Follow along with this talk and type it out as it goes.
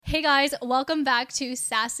Hey guys, welcome back to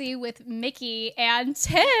Sassy with Mickey and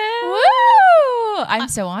Tim. Woo! I'm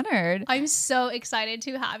so honored. I'm so excited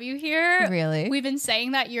to have you here. Really? We've been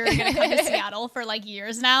saying that you're going to come to Seattle for like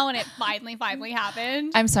years now, and it finally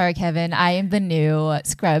happened. I'm sorry, Kevin. I am the new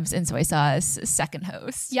Scrubs and Soy Sauce second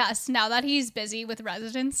host. Yes, now that he's busy with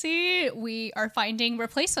residency, we are finding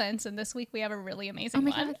replacements, and this week we have a really amazing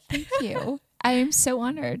one. God, thank you. I am so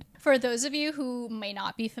honored. For those of you who may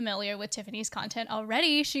not be familiar with Tiffany's content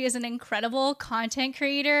already, she is an incredible content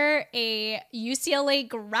creator, a UCLA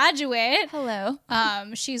graduate. Hello.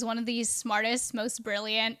 She's one of the smartest, most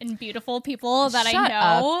brilliant, and beautiful people that Shut I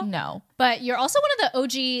know. up. No. But you're also one of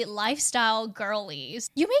the OG lifestyle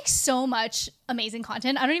girlies. You make so much amazing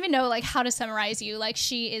content. I don't even know like how to summarize you. Like,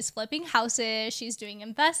 she is flipping houses, she's doing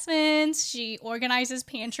investments, she organizes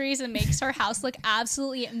pantries and makes her house look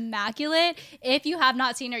absolutely immaculate. If you have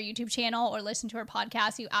not seen her YouTube channel or listened to her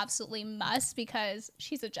podcast, you absolutely must, because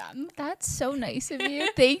she's a gem. That's so nice of you.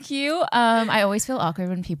 Thank you. I always feel awkward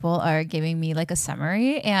when people are giving me like a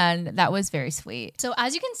summary, and that was very sweet. So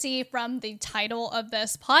as you can see from the title of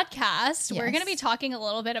this podcast, we're going to be talking a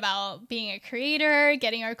little bit about being a creator,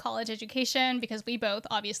 getting our college education, because we both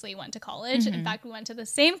obviously went to college. In fact, we went to the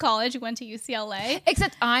same college. We went to UCLA.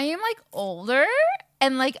 Except I am like older.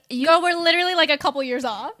 And like we're literally like a couple years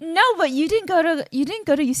off. No, but you didn't go to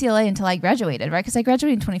UCLA until I graduated, right? Because I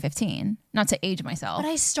graduated in 2015. Not to age myself. But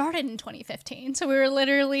I started in 2015, so we were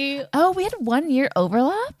literally. Oh, we had 1 year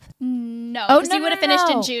overlap. No, because you would have finished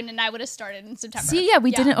in June, and I would have started in September. See, yeah,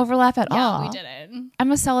 we didn't overlap at all. Yeah, we didn't.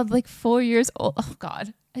 I'm a solid like 4 years old. Oh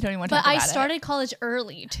God, I don't even want to. But I started college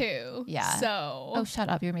early too. Yeah. So. Oh, shut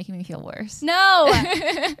up! You're making me feel worse. No.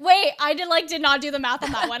 Wait, I did not do the math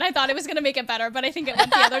on that one. I thought it was gonna make it better, but I think it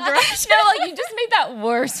went the other direction. No, like you just made that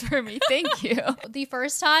worse for me. Thank you. The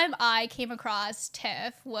first time I came across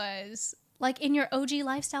Tiff was like in your OG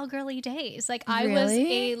lifestyle girly days. Like, I was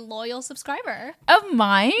a loyal subscriber. Of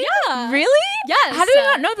mine? Yeah. Really? Yes. How did I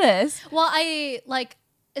not know this? Well, I like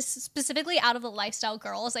specifically out of the lifestyle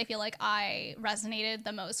girls, I feel like I resonated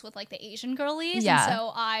the most with like the Asian girlies. Yeah. And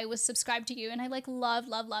so I was subscribed to you, and I like loved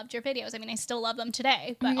your videos. I mean, I still love them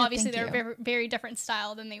today, but obviously they're very, very different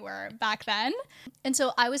style than they were back then. And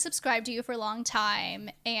so I was subscribed to you for a long time.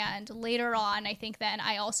 And later on, I think then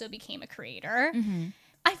I also became a creator.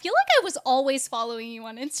 I feel like I was always following you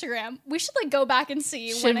on Instagram. We should like go back and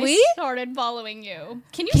see I started following you.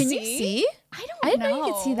 Can you see? I didn't know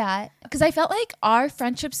you could see that, because I felt like our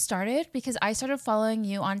friendship started because I started following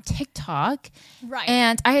you on TikTok, right?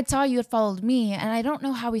 And I saw you had followed me, and I don't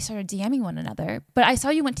know how we started DMing one another, but I saw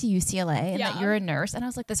you went to UCLA and that you're a nurse, and I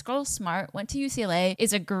was like, this girl's smart, went to UCLA,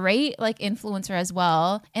 is a great like influencer as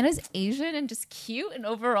well, and is Asian and just cute, and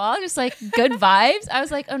overall just like good vibes. I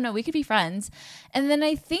was like, oh no, we could be friends. And then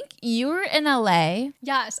I think you were in LA.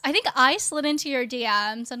 Yes, I think I slid into your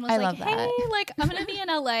DMs and was like, hey, like I'm gonna be in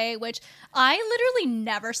LA, which I literally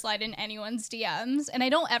never slide in anyone's DMs, and I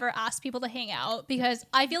don't ever ask people to hang out, because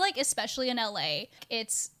I feel like, especially in LA,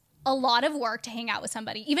 it's a lot of work to hang out with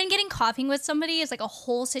somebody. Even getting coffee with somebody is like a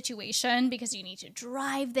whole situation, because you need to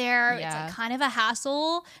drive there. It's like kind of a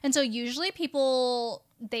hassle. And so usually people,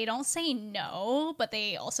 they don't say no, but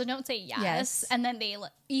they also don't say yes. And then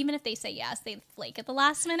even if they say yes, they flake at the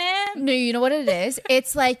last minute. No, you know what it is?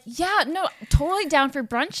 It's like, yeah, no, totally down for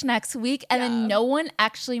brunch next week. And then no one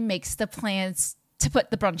actually makes the plans to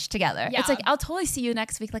put the brunch together. It's like, I'll totally see you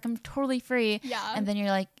next week. Like, I'm totally free. And then you're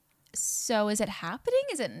like, so is it happening?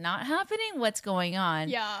 Is it not happening? What's going on?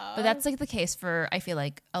 But that's like the case for, I feel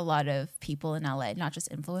like, a lot of people in LA, not just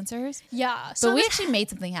influencers. So but we actually made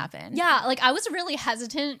something happen. Like I was really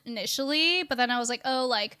hesitant initially, but then I was like, oh,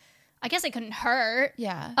 like I guess it couldn't hurt.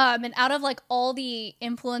 And out of like all the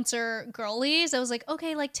influencer girlies, I was like,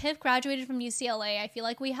 okay, like Tiff graduated from UCLA. I feel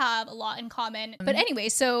like we have a lot in common. But anyway,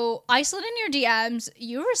 so I slid in your DMs,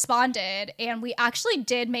 you responded, and we actually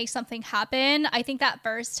did make something happen. I think that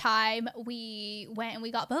first time we went and we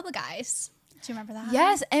got boba guys. Do you remember that?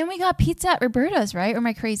 Yes, and we got pizza at Roberta's, right? Or am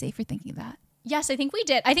I crazy for thinking that? Yes, I think we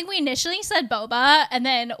did. I think we initially said boba, and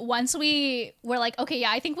then once we were like, okay,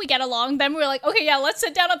 yeah, I think we get along, then we were like, okay, yeah, let's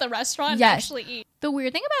sit down at the restaurant and actually eat. The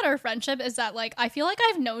weird thing about our friendship is that, like, I feel like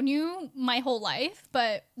I've known you my whole life,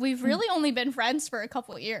 but we've really only been friends for a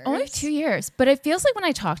couple of years. Only 2 years. But it feels like when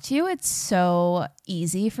I talk to you, it's so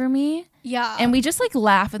easy for me. And we just, like,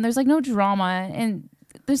 laugh, and there's, like, no drama, and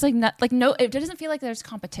there's like no, it doesn't feel like there's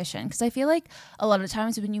competition, because I feel like a lot of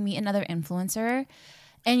times when you meet another influencer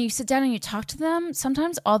and you sit down and you talk to them,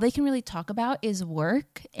 sometimes all they can really talk about is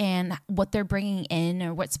work and what they're bringing in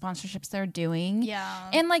or what sponsorships they're doing.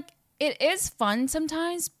 And like, it is fun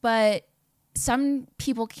sometimes, but some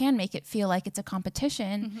people can make it feel like it's a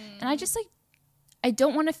competition. And I just like, I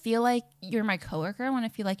don't want to feel like you're my coworker. I want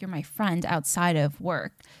to feel like you're my friend outside of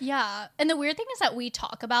work. Yeah. And the weird thing is that we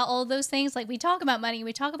talk about all of those things. Like we talk about money,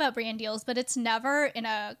 we talk about brand deals, but it's never in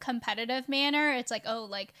a competitive manner. It's like, oh,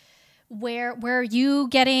 like where are you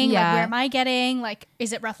getting? Like where am I getting? Like,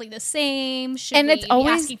 is it roughly the same? Should we be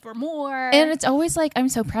asking for more? And it's always like, I'm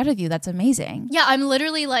so proud of you. That's amazing. Yeah. I'm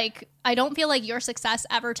literally like, I don't feel like your success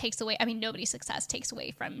ever takes away. I mean, nobody's success takes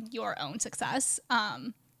away from your own success.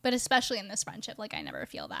 But especially in this friendship, like I never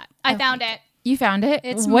feel that. I found it. You found it?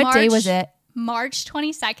 What day was it? March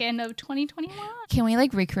 22nd of 2021. Can we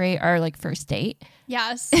like recreate our like first date?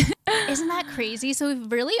 Yes. Isn't that crazy? So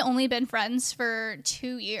we've really only been friends for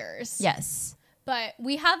 2 years. Yes. But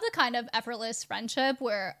we have the kind of effortless friendship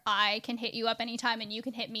where I can hit you up anytime and you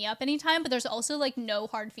can hit me up anytime. But there's also like no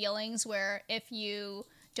hard feelings where if you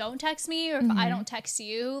don't text me or if I don't text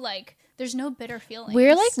you, like there's no bitter feelings.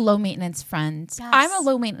 We're like low maintenance friends. Yes. I'm a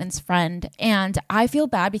low maintenance friend and I feel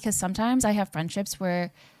bad because sometimes I have friendships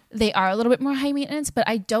where they are a little bit more high maintenance, but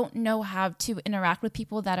I don't know how to interact with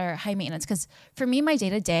people that are high maintenance. Because for me, my day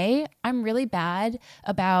to day, I'm really bad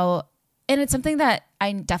about, and it's something that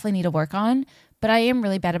I definitely need to work on, but I am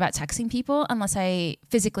really bad about texting people unless I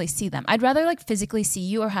physically see them. I'd rather like physically see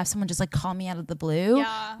you or have someone just like call me out of the blue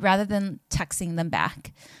rather than texting them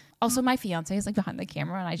back. Also, my fiance is like behind the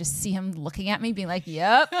camera and I just see him looking at me being like,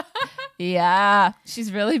 yep, yeah,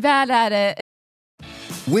 she's really bad at it.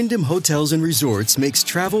 Wyndham Hotels and Resorts makes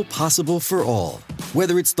travel possible for all.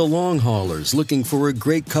 Whether it's the long haulers looking for a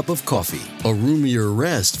great cup of coffee, a roomier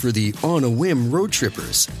rest for the on-a-whim road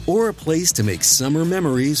trippers, or a place to make summer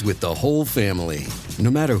memories with the whole family.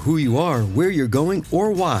 No matter who you are, where you're going,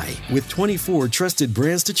 or why, with 24 trusted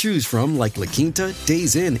brands to choose from like La Quinta,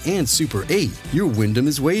 Days Inn, and Super 8, your Wyndham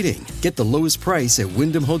is waiting. Get the lowest price at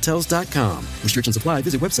WyndhamHotels.com. Restrictions apply.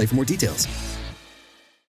 Visit website for more details.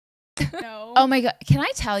 No. Oh my God. Can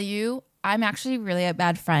I tell you, I'm actually really a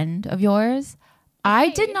bad friend of yours. I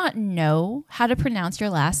did not know how to pronounce your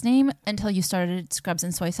last name until you started Scrubs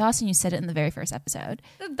and Soy Sauce and you said it in the very first episode.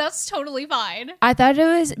 That's totally fine. I thought it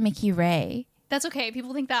was Mickey Ray. That's okay.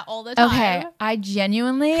 People think that all the time. Okay.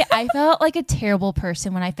 I felt like a terrible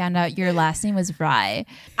person when I found out your last name was Rye.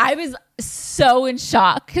 I was so in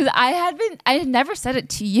shock because I had never said it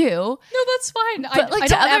to you. No, that's fine. But like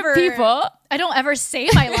to other people. I don't ever say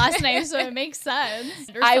my last name, so it makes sense.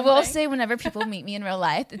 I will say whenever people meet me in real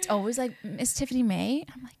life, it's always like, Miss Tiffany May.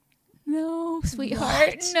 I'm like, no,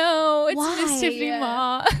 sweetheart. What? No, it's Why? Miss Tiffany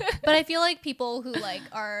Ma. But I feel like people who like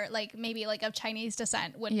are like maybe like of Chinese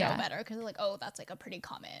descent would know better because they're like, oh, that's like a pretty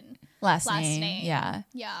common last name. Yeah.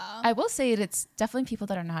 Yeah. I will say it's definitely people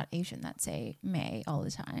that are not Asian that say May all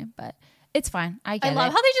the time, but it's fine. I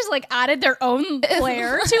love how they just like added their own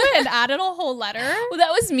flair to it and added a whole letter. Well,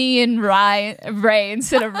 that was me and Ray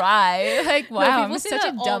instead of Rye. Like, wow, I'm such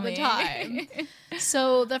a dummy. All the time.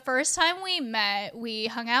 So the first time we met, we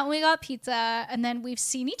hung out and we got pizza, and then we've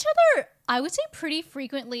seen each other, I would say, pretty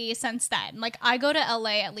frequently since then. Like, I go to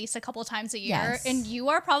LA at least a couple times a year, and you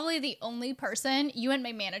are probably the only person, you and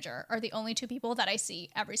my manager are the only two people that I see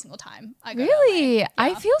every single time I go to LA. Yeah.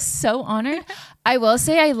 I feel so honored. I will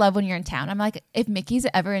say I love when you're in town. I'm like, if Mickey's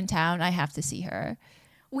ever in town, I have to see her.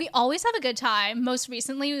 We always have a good time. Most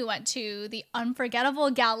recently, we went to the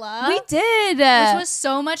Unforgettable Gala. We did. Which was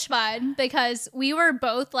so much fun because we were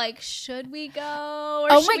both like, should we go?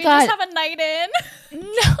 Or should we just have a night in?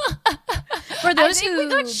 No. For those we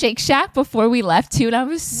got Shake Shack before we left too, and I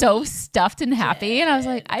was so stuffed and happy. And I was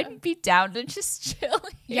like, I'd be down to just chill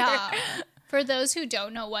here. Yeah. For those who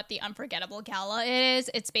don't know what the Unforgettable Gala is,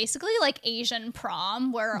 it's basically like Asian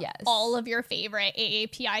prom where all of your favorite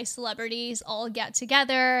AAPI celebrities all get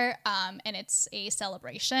together and it's a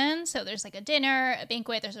celebration. So there's like a dinner, a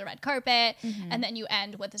banquet, there's a red carpet, and then you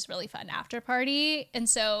end with this really fun after party. And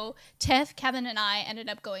so Tiff, Kevin, and I ended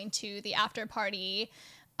up going to the after party.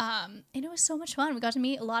 And it was so much fun. We got to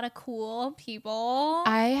meet a lot of cool people.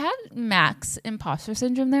 I had Max imposter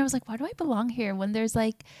syndrome there. I was like, why do I belong here when there's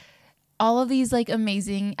like all of these like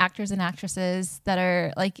amazing actors and actresses that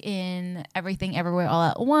are like in Everything Everywhere All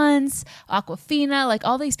at Once, Aquafina, like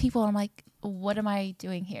all these people. I'm like, what am I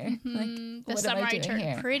doing here? Like, the summer I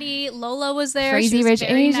turned pretty. Lola was there. Crazy she was Rich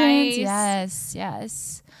very Asians. nice.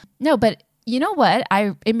 Yes. No, but you know what?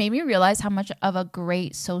 It made me realize how much of a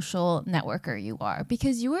great social networker you are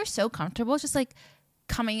because you were so comfortable just like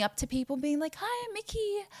coming up to people being like, hi, I'm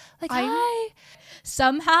Mickey. Like, hi.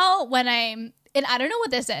 Somehow when and I don't know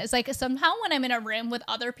what this is, like somehow when I'm in a room with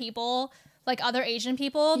other people, like other Asian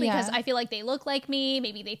people because I feel like they look like me.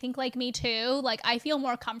 Maybe they think like me too. Like I feel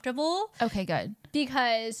more comfortable. Okay, good.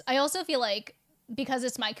 Because I also feel like because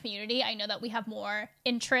it's my community, I know that we have more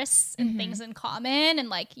interests and things in common and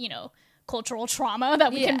like, you know, cultural trauma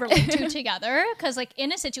that we can relate to together. Because like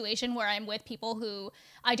in a situation where I'm with people who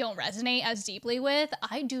I don't resonate as deeply with,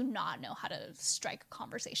 I do not know how to strike a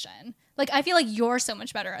conversation. Like I feel like you're so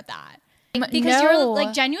much better at that. Because you're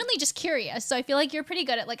like genuinely just curious. So I feel like you're pretty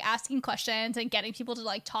good at like asking questions and getting people to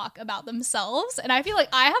like talk about themselves. And I feel like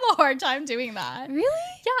I have a hard time doing that. Really?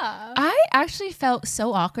 Yeah. I actually felt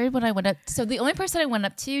so awkward when I went up. So the only person I went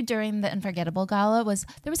up to during the Unforgettable Gala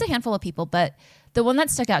there was a handful of people, but the one that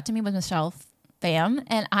stuck out to me was Michelle Pham,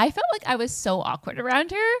 and I felt like I was so awkward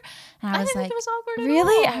around her. And I was didn't like, think it was awkward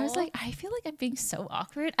really? at all. I was like, I feel like I'm being so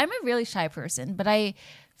awkward. I'm a really shy person, but I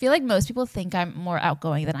feel like most people think I'm more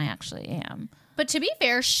outgoing than I actually am. But to be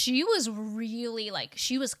fair, she was really like,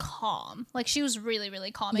 she was calm. Like she was really, really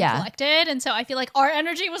calm and collected. And so I feel like our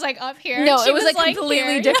energy was like up here. No, it was like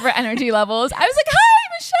completely different energy levels. I was like, hi,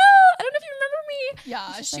 Michelle. I don't know if you remember me.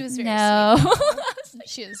 Yeah, she was very sweet.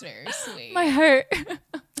 She was very sweet. My heart.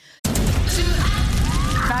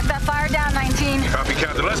 Knock that fire down, 19. Copy,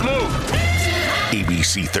 Captain. Let's move.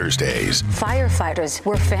 ABC Thursdays. Firefighters,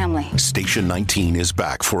 we're family. Station 19 is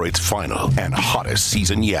back for its final and hottest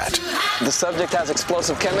season yet. The subject has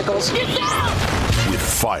explosive chemicals. With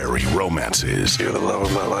fiery romances. You're the love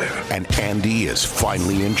of my life. And Andy is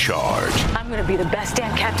finally in charge. I'm going to be the best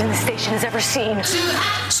damn captain the station has ever seen.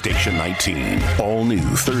 Station 19. All new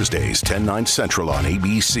Thursdays, 10/9 Central on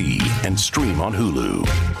ABC and stream on Hulu.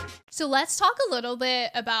 So let's talk a little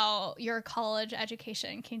bit about your college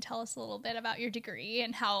education. Can you tell us a little bit about your degree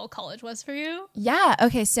and how college was for you? Yeah.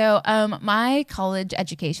 Okay. So my college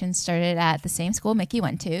education started at the same school Mickey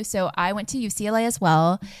went to. So I went to UCLA as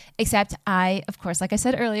well, except I, of course, like I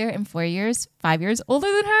said earlier, am 5 years older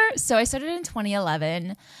than her. So I started in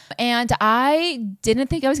 2011 and I didn't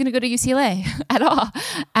think I was going to go to UCLA at all,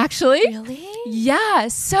 actually. Really? Yeah.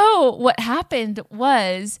 So what happened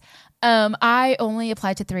was I only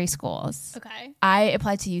applied to 3 schools. Okay. I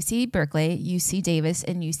applied to UC Berkeley, UC Davis,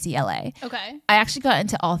 and UCLA. Okay. I actually got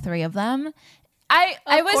into all 3 of them.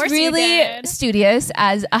 I was course really studious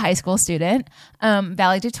as a high school student,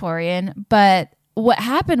 valedictorian. But what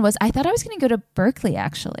happened was I thought I was going to go to Berkeley,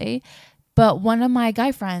 actually. But one of my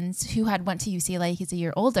guy friends who had went to UCLA, he's a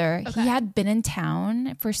year older, he had been in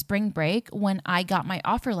town for spring break when I got my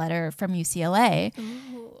offer letter from UCLA.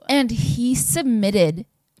 Ooh. And he submitted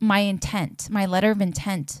my letter of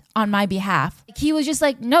intent on my behalf. He was just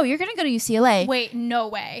like, no, you're going to go to UCLA. Wait, no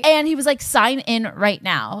way. And he was like, sign in right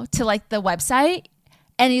now to like the website.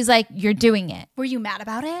 And he's like, you're doing it. Were you mad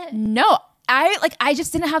about it? No, I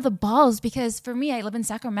just didn't have the balls because for me, I live in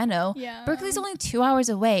Sacramento. Yeah. Berkeley's only 2 hours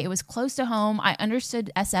away. It was close to home. I understood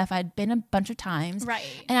SF. I'd been a bunch of times. Right.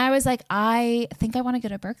 And I was like, I think I want to go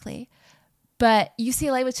to Berkeley. But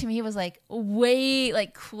UCLA was, to me, was like way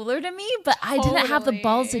like cooler to me, but I didn't have the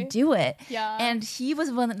balls to do it. Yeah. And he was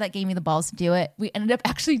the one that gave me the balls to do it. We ended up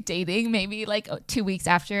actually dating maybe like 2 weeks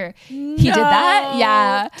after he did that.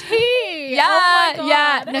 Yeah. Yeah. Oh my God.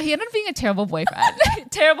 Yeah. No, he ended up being a terrible boyfriend.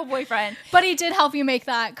 Terrible boyfriend. But he did help you make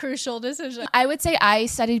that crucial decision. I would say I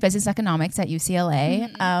studied business economics at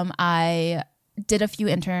UCLA. I did a few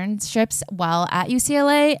internships while at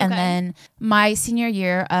UCLA. And then my senior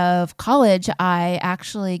year of college, I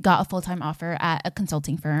actually got a full-time offer at a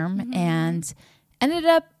consulting firm and ended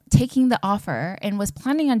up taking the offer and was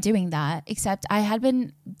planning on doing that, except I had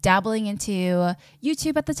been dabbling into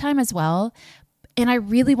YouTube at the time as well. And I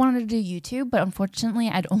really wanted to do YouTube, but unfortunately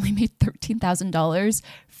I'd only made $13,000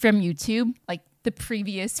 from YouTube like the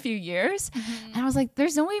previous few years. And I was like,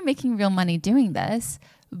 there's no way I'm making real money doing this.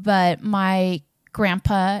 But my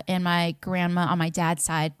grandpa and my grandma on my dad's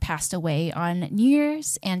side passed away on New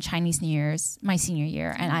Year's and Chinese New Year's my senior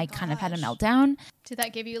year. And I kind of had a meltdown. Did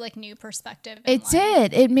that give you like new perspective? It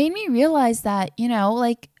did. It made me realize that, you know,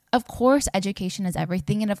 like, of course, education is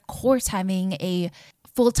everything. And of course, having a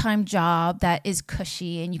full-time job that is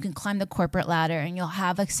cushy and you can climb the corporate ladder and you'll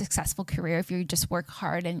have a successful career if you just work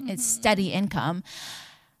hard and it's steady income.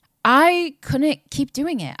 I couldn't keep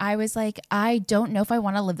doing it. I was like, I don't know if I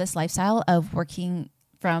want to live this lifestyle of working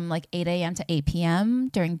from like 8 a.m. to 8 p.m.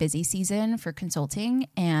 during busy season for consulting.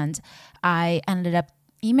 And I ended up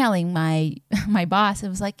emailing my boss. It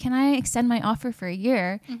was like, can I extend my offer for a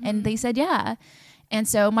year? And they said, yeah. And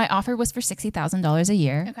so my offer was for $60,000 a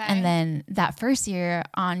year. Okay. And then that first year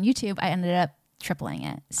on YouTube, I ended up tripling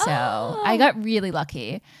it. So I got really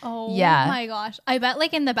lucky. Oh yeah. my gosh. I bet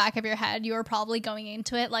like in the back of your head, you were probably going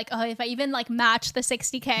into it like, oh, if I even like match the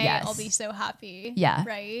 60K, yes. I'll be so happy. Yeah.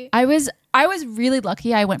 Right. I was really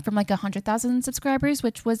lucky. I went from like 100,000 subscribers,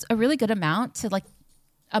 which was a really good amount, to like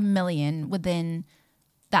 1 million within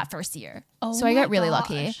that first year. Oh, so I got really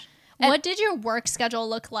lucky. What did your work schedule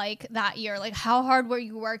look like that year? Like, how hard were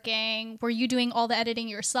you working? Were you doing all the editing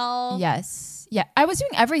yourself? Yes. Yeah. I was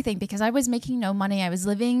doing everything because I was making no money. I was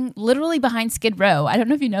living literally behind Skid Row. I don't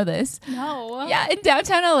know if you know this. No. Yeah. In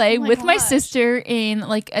downtown LA with my sister in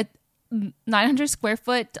like a 900 square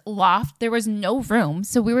foot loft. There was no room,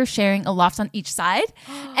 so we were sharing a loft on each side,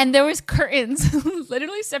 and there was curtains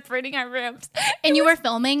literally separating our rooms. And you were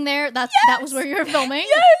filming there. That was where you were filming.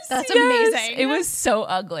 Yes, that's amazing. It was so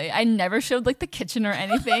ugly. I never showed like the kitchen or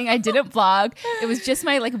anything. I didn't vlog. It was just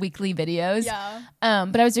my like weekly videos. Yeah.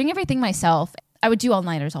 But I was doing everything myself. I would do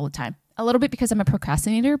all-nighters all the time. A little bit because I'm a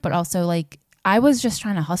procrastinator, but also like I was just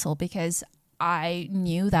trying to hustle because I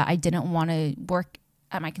knew that I didn't want to work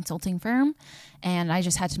at my consulting firm, and I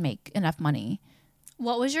just had to make enough money.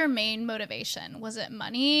 What was your main motivation? Was it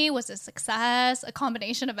money? Was it success? A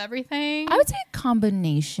combination of everything? I would say a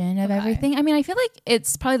combination of everything. I mean, I feel like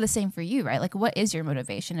it's probably the same for you, right? Like, what is your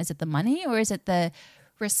motivation? Is it the money, or is it the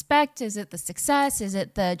respect? Is it the success? Is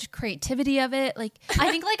it the creativity of it? Like,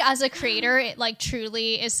 I think like as a creator, it like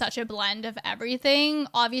truly is such a blend of everything.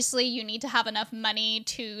 Obviously you need to have enough money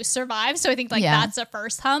to survive, so I think like that's the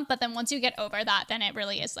first hump, but then once you get over that, then it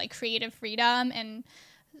really is like creative freedom and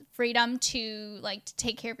freedom to like to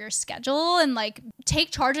take care of your schedule and like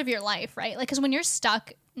take charge of your life, right? Like, because when you're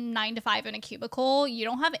stuck 9 to 5 in a cubicle, you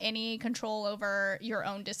don't have any control over your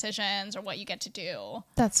own decisions or what you get to do.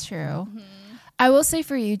 That's true. I will say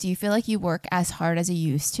for you, do you feel like you work as hard as you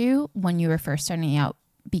used to when you were first starting out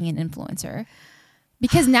being an influencer?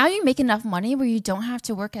 Because now you make enough money where you don't have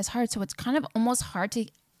to work as hard. So it's kind of almost hard to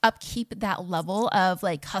upkeep that level of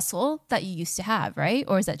like hustle that you used to have, right?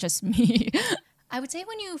 Or is that just me? I would say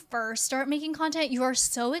when you first start making content, you are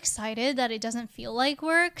so excited that it doesn't feel like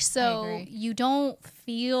work. So you don't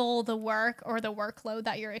feel the work or the workload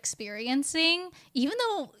that you're experiencing. Even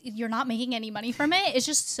though you're not making any money from it, it's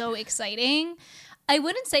just so exciting. I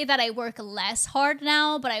wouldn't say that I work less hard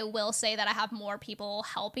now, but I will say that I have more people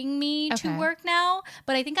helping me to work now.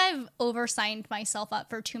 But I think I've oversigned myself up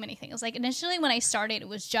for too many things. Like initially when I started, it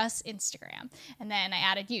was just Instagram. And then I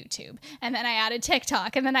added YouTube. And then I added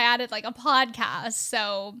TikTok. And then I added like a podcast.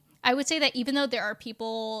 So I would say that even though there are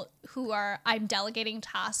people who I'm delegating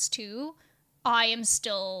tasks to, I am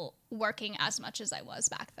still working as much as I was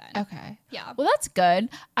back then. Okay. Yeah. Well, that's good.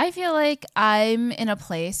 I feel like I'm in a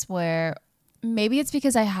place where maybe it's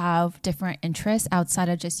because I have different interests outside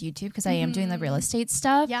of just YouTube, because I am doing the real estate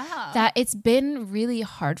stuff. Yeah. That it's been really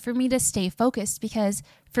hard for me to stay focused, because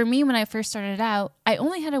for me, when I first started out, I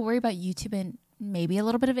only had to worry about YouTube and maybe a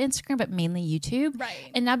little bit of Instagram, but mainly YouTube.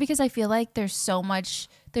 Right. And now because I feel like there's so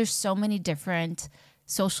many different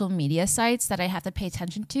social media sites that I have to pay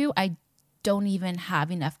attention to, I don't even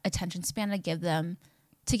have enough attention span to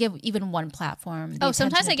give even one platform.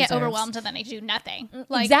 Sometimes I get overwhelmed and then I do nothing.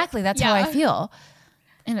 Like, exactly. That's how I feel.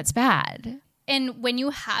 And it's bad. And when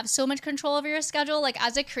you have so much control over your schedule, like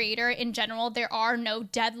as a creator in general, there are no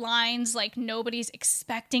deadlines. Like nobody's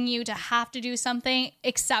expecting you to have to do something,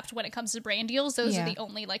 except when it comes to brand deals. Those are the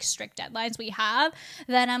only like strict deadlines we have.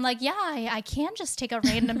 Then I'm like, I can just take a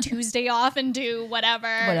random Tuesday off and do whatever.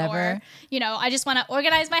 Or, I just want to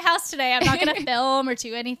organize my house today. I'm not going to film or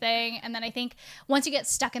do anything. And then I think once you get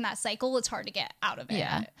stuck in that cycle, it's hard to get out of it.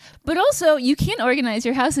 Yeah. But also you can organize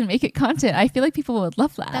your house and make it content. I feel like people would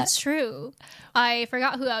love that. That's true. I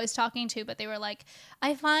forgot who I was talking to, but they were like,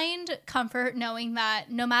 I find comfort knowing that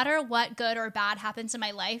no matter what good or bad happens in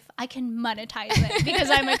my life, I can monetize it because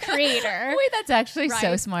I'm a creator. Wait, that's actually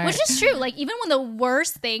so smart. Which is true. Like even when the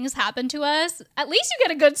worst things happen to us, at least you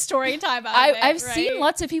get a good story time out of it. I've seen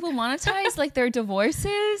lots of people monetize like their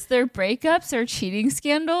divorces, their breakups, their cheating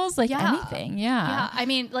scandals, like anything. Yeah. I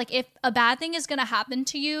mean, like if a bad thing is going to happen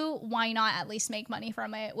to you, why not at least make money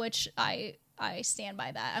from it? Which I stand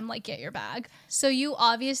by that. I'm like, get your bag. So you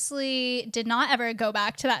obviously did not ever go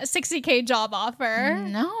back to that 60K job offer.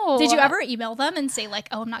 No. Did you ever email them and say like,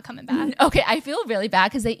 oh, I'm not coming back? Okay, I feel really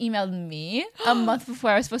bad because they emailed me a month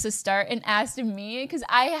before I was supposed to start and asked me, because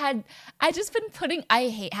I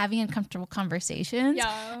hate having uncomfortable conversations.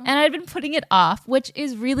 Yeah. And I'd been putting it off, which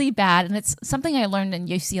is really bad. And it's something I learned in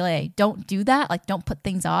UCLA. Don't do that. Like, don't put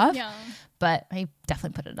things off. Yeah. But I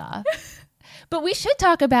definitely put it off. But we should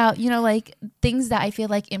talk about, like things that I feel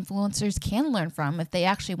like influencers can learn from if they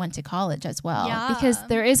actually went to college as well. Yeah. Because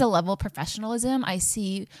there is a level of professionalism I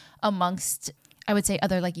see amongst I would say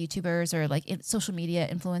other like YouTubers or like social media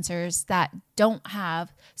influencers that don't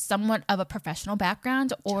have somewhat of a professional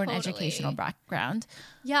background or an educational background.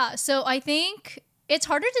 Yeah. So I think it's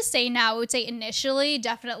harder to say now. I would say initially,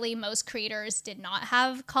 definitely most creators did not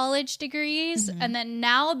have college degrees. And then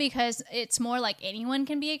now, because it's more like anyone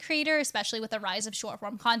can be a creator, especially with the rise of short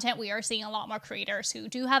form content, we are seeing a lot more creators who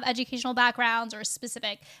do have educational backgrounds or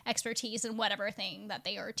specific expertise in whatever thing that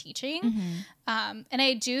they are teaching. And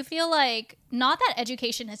I do feel like not that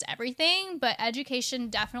education is everything, but education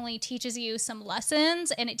definitely teaches you some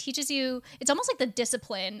lessons, and it teaches you, it's almost like the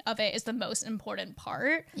discipline of it is the most important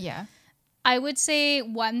part. Yeah. I would say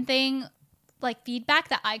one thing, like feedback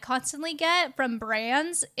that I constantly get from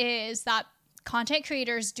brands is that content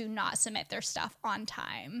creators do not submit their stuff on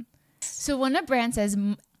time. So when a brand says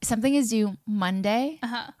something is due Monday,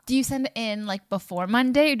 do you send it in like before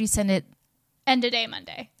Monday, or do you send it end of day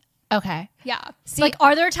Monday? Okay. Yeah. See, like,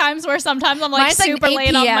 are there times where sometimes I'm like super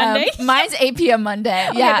late on Monday? Mine's 8 p.m. Monday.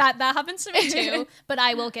 Okay, yeah. That happens to me too, but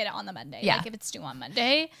I will get it on the Monday. Yeah. Like if it's due on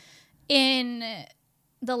Monday. In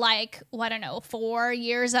the 4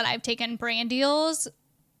 years that I've taken brand deals,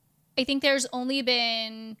 I think there's only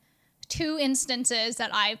been 2 instances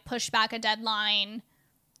that I've pushed back a deadline.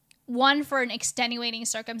 One for an extenuating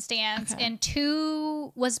circumstance, and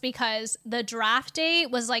 2 was because the draft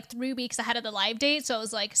date was like 3 weeks ahead of the live date. So I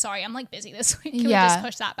was like, sorry, I'm like busy this week. Can we just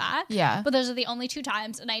push that back? Yeah. But those are the only 2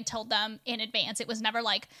 times. And I told them in advance. It was never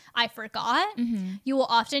like I forgot. You will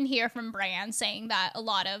often hear from brands saying that a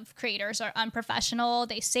lot of creators are unprofessional.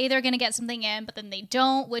 They say they're going to get something in, but then they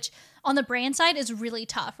don't, which on the brand side is really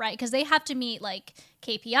tough, right? Because they have to meet like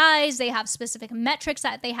KPIs, they have specific metrics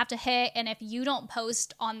that they have to hit, and if you don't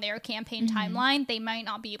post on their campaign timeline, they might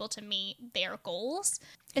not be able to meet their goals,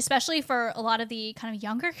 especially for a lot of the kind of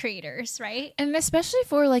younger creators, right? And especially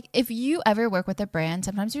for like, if you ever work with a brand,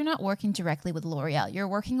 sometimes you're not working directly with L'Oreal, you're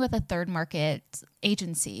working with a third market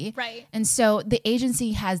agency. Right. And so the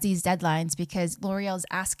agency has these deadlines because L'Oreal is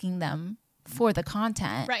asking them for the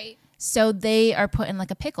content. Right. So they are put in like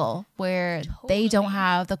a pickle where they don't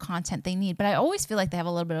have the content they need. But I always feel like they have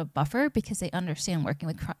a little bit of buffer because they understand working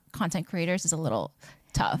with content creators is a little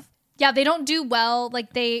tough. Yeah, they don't do well. Like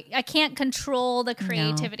I can't control the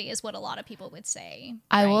creativity is what a lot of people would say.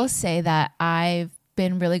 I will say that I've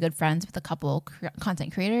been really good friends with a couple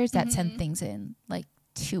content creators that send things in like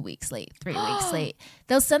 2 weeks late, 3 weeks late.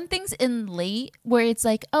 They'll send things in late where it's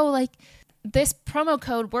like, oh, like this promo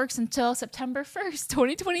code works until September 1st,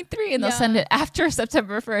 2023. And they'll send it after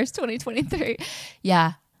September 1st, 2023.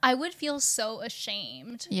 Yeah. I would feel so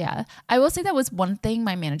ashamed. Yeah. I will say that was one thing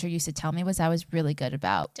my manager used to tell me was I was really good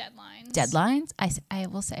about deadlines. I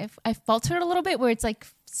will say I faltered a little bit where it's like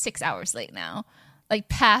 6 hours late now, like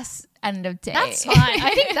past end of day. That's fine.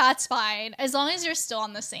 I think that's fine. As long as you're still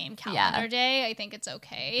on the same calendar day, I think it's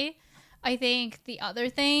okay. I think the other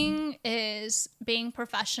thing is being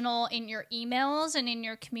professional in your emails and in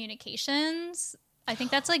your communications. I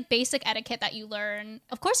think that's like basic etiquette that you learn.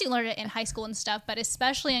 Of course, you learn it in high school and stuff, but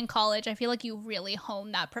especially in college, I feel like you really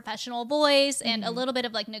hone that professional voice and a little bit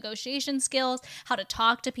of like negotiation skills, how to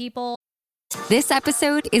talk to people. This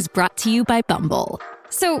episode is brought to you by Bumble.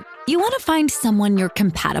 So, you want to find someone you're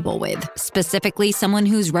compatible with, specifically someone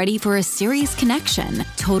who's ready for a serious connection,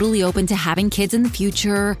 totally open to having kids in the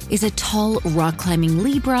future, is a tall, rock-climbing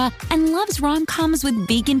Libra, and loves rom-coms with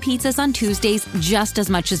vegan pizzas on Tuesdays just as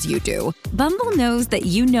much as you do. Bumble knows that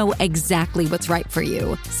you know exactly what's right for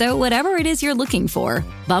you. So whatever it is you're looking for,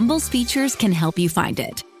 Bumble's features can help you find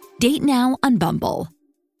it. Date now on Bumble.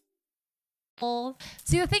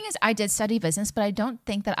 See, the thing is, I did study business, but I don't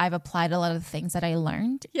think that I've applied a lot of the things that I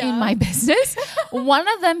learned in my business. One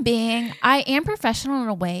of them being, I am professional in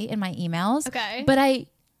a way in my emails. Okay. But I,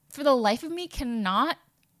 for the life of me, cannot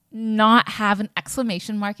not have an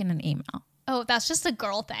exclamation mark in an email. Oh, that's just a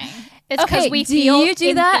girl thing. It's because we feel do you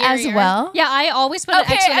do that as well? Yeah, I always put an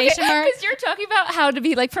exclamation mark. Because you're talking about how to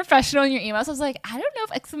be like professional in your emails. I was like, I don't know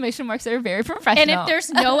if exclamation marks are very professional. And if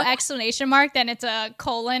there's no exclamation mark, then it's a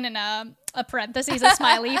colon and a parentheses, a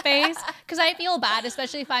smiley face. Because I feel bad,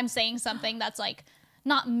 especially if I'm saying something that's like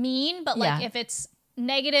not mean, but like if it's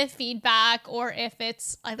negative feedback or if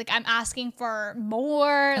it's like I'm asking for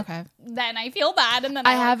more, then I feel bad. And then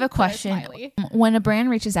I have a question. When a brand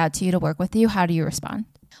reaches out to you to work with you, how do you respond?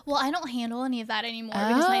 Well, I don't handle any of that anymore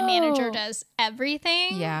because my manager does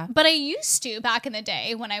everything. Yeah. But I used to back in the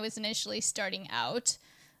day when I was initially starting out.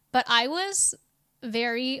 But I was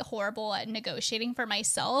very horrible at negotiating for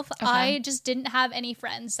myself. I just didn't have any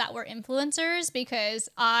friends that were influencers because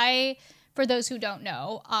for those who don't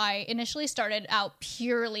know, I initially started out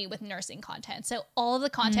purely with nursing content. So all of the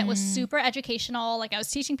content was super educational. Like I was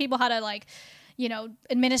teaching people how to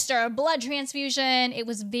administer a blood transfusion. It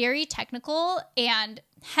was very technical, and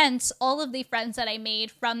hence all of the friends that I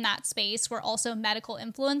made from that space were also medical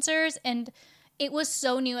influencers. And it was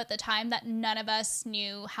so new at the time that none of us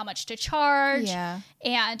knew how much to charge. Yeah.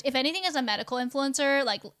 And if anything, as a medical influencer,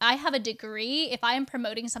 like I have a degree. If I am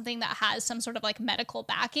promoting something that has some sort of like medical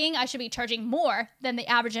backing, I should be charging more than the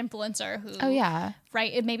average influencer who,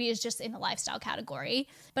 right, it maybe is just in the lifestyle category.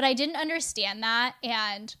 But I didn't understand that.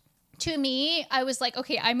 And to me, I was like,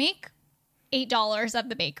 okay, I make $8 at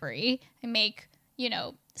the bakery. I make,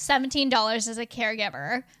 $17 as a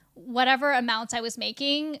caregiver. Whatever amounts I was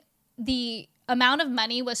making, the amount of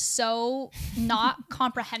money was so not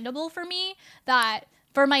comprehensible for me that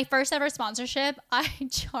for my first ever sponsorship, I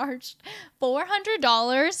charged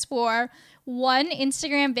 $400 for one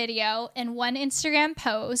Instagram video and one Instagram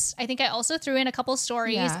post. I think I also threw in a couple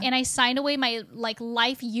stories, and I signed away my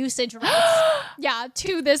life usage rights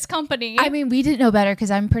to this company. I mean, we didn't know better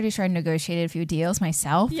because I'm pretty sure I negotiated a few deals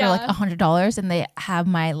myself for like $100, and they have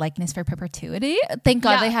my likeness for perpetuity. Thank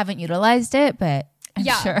God they haven't utilized it, but I'm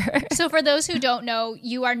sure. So for those who don't know,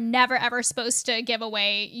 you are never ever supposed to give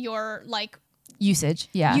away your usage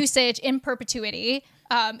in perpetuity.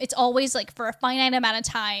 It's always for a finite amount of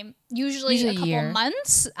time, usually a couple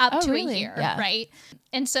months up to a year, right?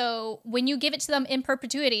 And so when you give it to them in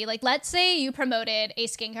perpetuity, let's say you promoted a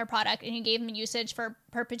skincare product and you gave them usage for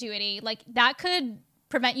perpetuity, that could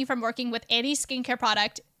prevent you from working with any skincare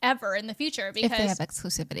product ever in the future because if they have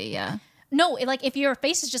exclusivity, No, if your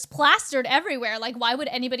face is just plastered everywhere, why would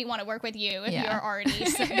anybody want to work with you if you're already the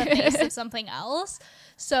face of something else?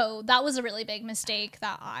 So that was a really big mistake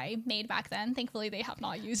that I made back then. Thankfully, they have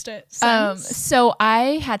not used it since. So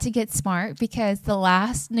I had to get smart because the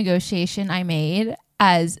last negotiation I made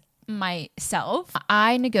as myself,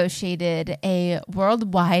 I negotiated a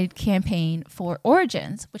worldwide campaign for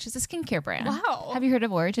Origins, which is a skincare brand. Wow. Have you heard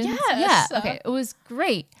of Origins? Yes. Yeah. Okay. It was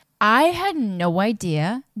great. I had no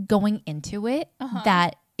idea going into it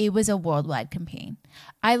that it was a worldwide campaign.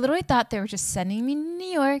 I literally thought they were just sending me to New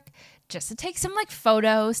York just to take some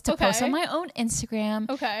photos to post on my own Instagram.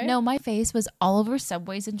 Okay. No, my face was all over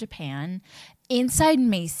subways in Japan, inside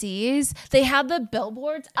Macy's. They had the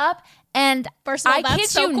billboards up, and first of all, I kid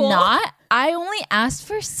so you cool. not, I only asked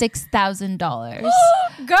for $6,000.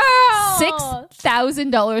 Girl!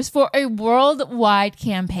 $6,000 for a worldwide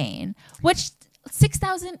campaign, which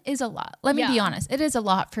 $6,000 is a lot. Let me be honest. It is a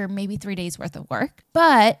lot for maybe 3 days worth of work,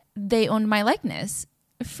 but they owned my likeness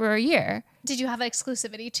for a year. Did you have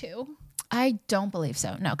exclusivity too? I don't believe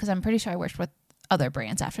so. No, because I'm pretty sure I worked with other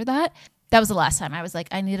brands after that. That was the last time I was like,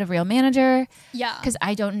 I need a real manager. Yeah. Because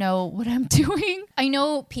I don't know what I'm doing. I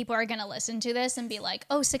know people are going to listen to this and be like,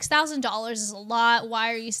 oh, $6,000 is a lot.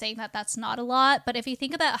 Why are you saying that that's not a lot? But if you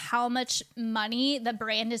think about how much money the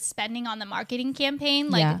brand is spending on the marketing campaign,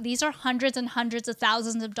 these are hundreds and hundreds of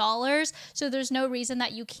thousands of dollars. So there's no reason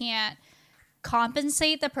that you can't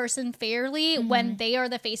compensate the person fairly when they are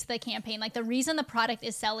the face of the campaign. The reason the product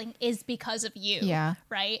is selling is because of you. Yeah.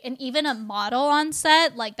 Right. And even a model on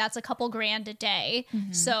set, that's a couple grand a day.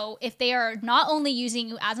 So if they are not only using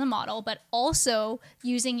you as a model, but also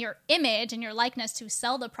using your image and your likeness to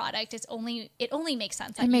sell the product, it only makes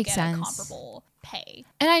sense that you get a comparable pay.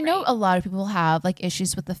 And I know a lot of people have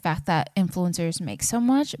issues with the fact that influencers make so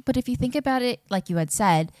much, but if you think about it, like you had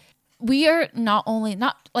said, we are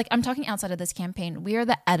I'm talking outside of this campaign. We are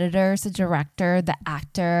the editors, the director, the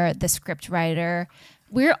actor, the script writer.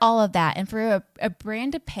 We're all of that. And for a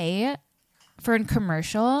brand to pay for a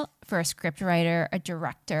commercial, for a script writer, a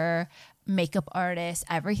director, makeup artist,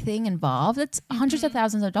 everything involved, it's hundreds of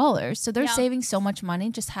thousands of dollars. So they're saving so much money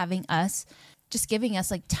just having us, just giving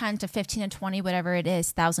us 10 to 15 to 20, whatever it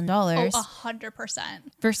is, $1,000. Oh, 100%.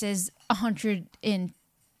 Versus 100 in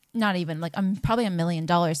not even probably $1 million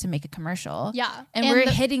to make a commercial. Yeah. And we're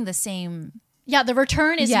hitting the same. Yeah. The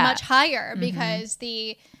return is much higher because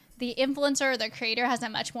the influencer or the creator has a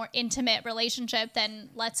much more intimate relationship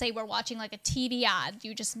than, let's say we're watching a TV ad.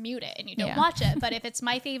 You just mute it and you don't watch it. But if it's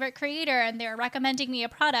my favorite creator and they're recommending me a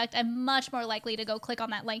product, I'm much more likely to go click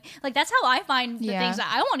on that link. That's how I find the things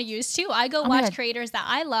that I want to use too. I go watch creators that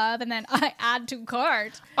I love and then I add to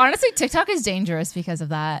cart. Honestly, TikTok is dangerous because of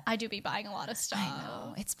that. I do be buying a lot of stuff. I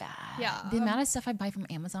know. It's bad. Yeah. The amount of stuff I buy from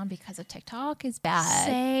Amazon because of TikTok is bad.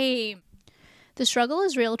 Same. The struggle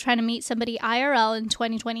is real trying to meet somebody IRL in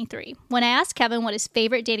 2023. When I asked Kevin what his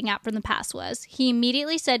favorite dating app from the past was, he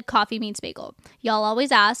immediately said Coffee Meets Bagel. Y'all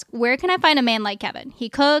always ask, where can I find a man like Kevin? He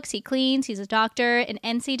cooks, he cleans, he's a doctor, an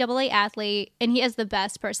NCAA athlete, and he has the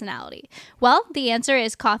best personality. Well, the answer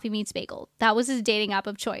is Coffee Meets Bagel. That was his dating app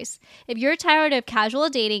of choice. If you're tired of casual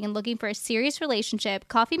dating and looking for a serious relationship,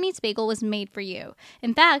 Coffee Meets Bagel was made for you.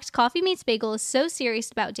 In fact, Coffee Meets Bagel is so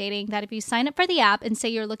serious about dating that if you sign up for the app and say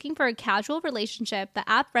you're looking for a casual relationship, the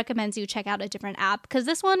app recommends you check out a different app because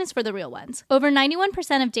this one is for the real ones. Over 91%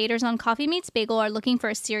 of daters on Coffee Meets Bagel are looking for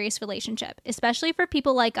a serious relationship, especially for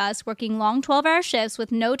people like us working long 12-hour shifts with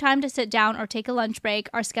no time to sit down or take a lunch break.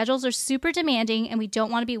 Our schedules are super demanding and we don't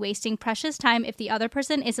want to be wasting precious time if the other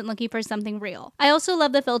person isn't looking for something real. I also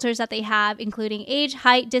love the filters that they have, including age,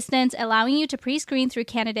 height, distance, allowing you to pre-screen through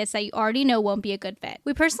candidates that you already know won't be a good fit.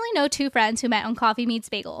 We personally know 2 friends who met on Coffee Meets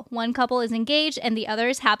Bagel. One couple is engaged and the other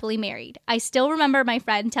is happily married. I still remember my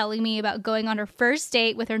friend telling me about going on her first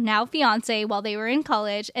date with her now fiance while they were in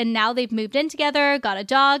college, and now they've moved in together, got a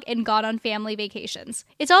dog, and gone on family vacations.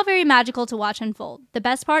 It's all very magical to watch unfold. The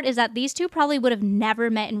best part is that these two probably would have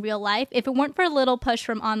never met in real life if it weren't for a little push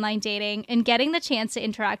from online dating and getting the chance to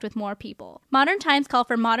interact with more people. Modern times call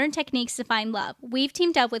for modern techniques to find love. We've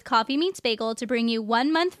teamed up with Coffee Meets Bagel to bring you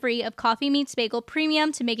 1 month free of Coffee Meets Bagel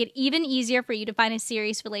Premium to make it even easier for you to find a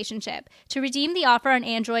serious relationship. To redeem the offer on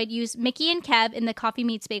Android, use Mickey and Kev in the Coffee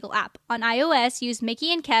Meets Bagel app. On iOS, use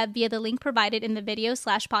Mickey and Kev via the link provided in the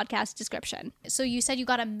video/podcast description. So you said you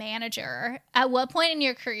got a manager. At what point in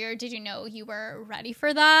your career did you know you were ready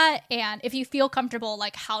for that? And if you feel comfortable,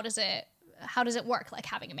 like how does it work, like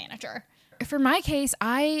having a manager? For my case,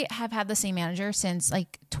 I have had the same manager since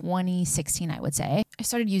like 2016, I would say. I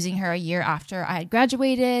started using her a year after I had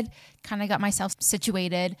graduated, kind of got myself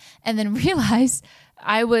situated, and then realized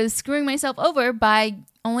I was screwing myself over by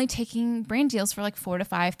only taking brand deals for like $4,000 to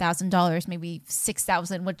 $5,000, maybe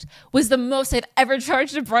 $6,000, which was the most I've ever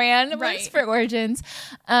charged a brand for Origins.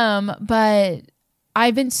 But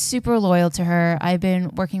I've been super loyal to her. I've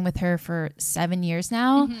been working with her for 7 years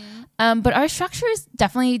now. But our structure is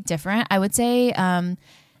definitely different. I would say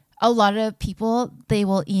a lot of people, they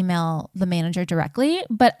will email the manager directly,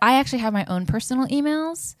 but I actually have my own personal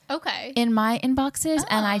emails in my inboxes,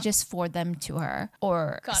 and I just forward them to her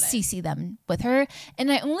or CC them with her.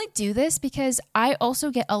 And I only do this because I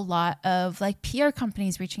also get a lot of like PR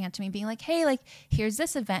companies reaching out to me being like, hey, like here's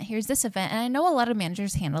this event. And I know a lot of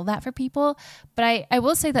managers handle that for people, but I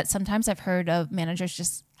will say that sometimes I've heard of managers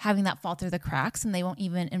just having that fall through the cracks and they won't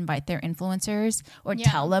even invite their influencers or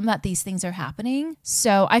tell them that these things are happening.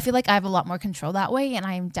 So I feel like I have a lot more control that way, and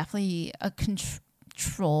I'm definitely a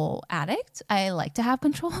control addict. I like to have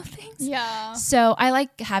control of things. Yeah. So I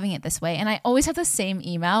like having it this way. And I always have the same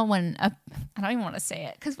email when I don't even want to say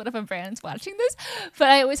it because what if a brand's watching this? But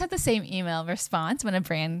I always have the same email response when a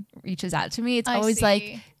brand reaches out to me. It's always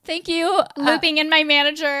like, thank you. Looping in my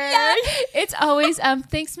manager. Yeah. It's always,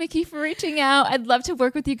 thanks, Mickey, for reaching out. I'd love to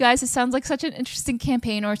work with you guys. It sounds like such an interesting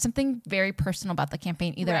campaign, or something very personal about the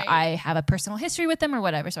campaign. Either I have a personal history with them or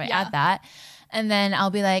whatever. So I add that. And then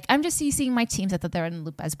I'll be like, I'm just CCing my teams. I thought they're in the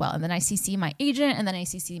loop as well. And then I CC my agent, and then I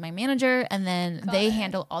CC my manager, and then they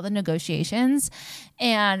handle all the negotiations.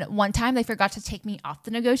 And one time they forgot to take me off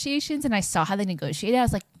the negotiations, and I saw how they negotiated. I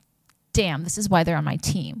was like, damn, this is why they're on my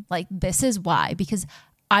team. Like, this is why, because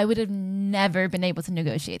I would have never been able to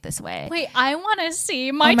negotiate this way. Wait, I want to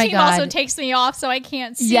see. My team also takes me off, so I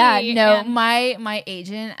can't see. Yeah, no, my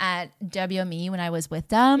agent at WME when I was with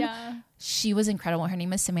them, she was incredible. Her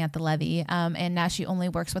name is Samantha Levy, and now she only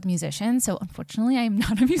works with musicians. So unfortunately, I'm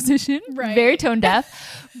not a musician, very tone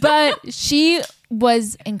deaf, but she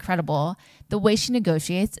was incredible. The way she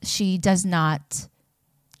negotiates, she does not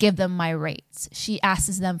give them my rates. She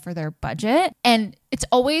asks them for their budget, and it's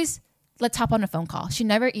always, let's hop on a phone call. She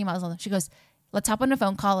never emails them. She goes, let's hop on a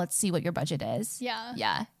phone call. Let's see what your budget is.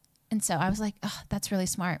 Yeah. And so I was like, oh, that's really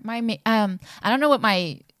smart. I don't know what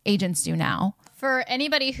my agents do now. For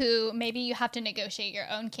anybody who maybe you have to negotiate your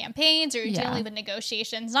own campaigns, or you're dealing with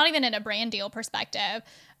negotiations, not even in a brand deal perspective,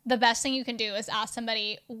 the best thing you can do is ask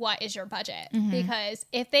somebody, what is your budget? Because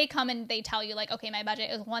if they come and they tell you like, okay, my budget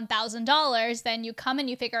is $1,000, then you come and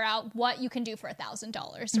you figure out what you can do for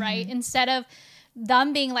 $1,000, right? Instead of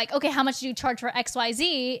them being like, okay, how much do you charge for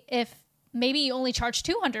XYZ? If maybe you only charge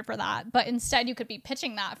 $200 for that, but instead you could be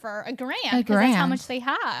pitching that for $1,000 because that's how much they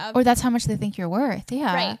have. Or that's how much they think you're worth.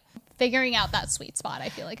 Yeah. Right. Figuring out that sweet spot, I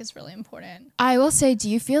feel like, is really important. I will say, do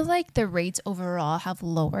you feel like the rates overall have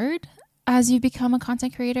lowered as you become a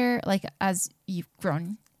content creator, like as you've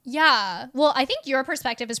grown Yeah. Well, I think your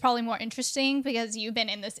perspective is probably more interesting because you've been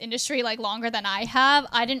in this industry like longer than I have.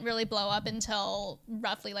 I didn't really blow up until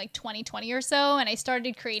roughly like 2020 or so. And I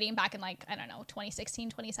started creating back in like, I don't know, 2016,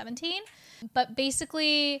 2017. But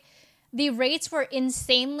basically, the rates were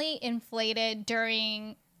insanely inflated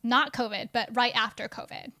during not COVID, but right after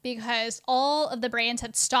COVID, because all of the brands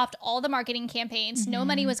had stopped all the marketing campaigns. No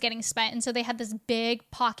money was getting spent. And so they had this big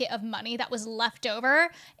pocket of money that was left over.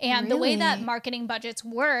 And the way that marketing budgets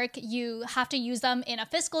work, you have to use them in a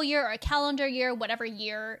fiscal year or a calendar year, whatever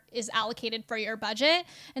year is allocated for your budget.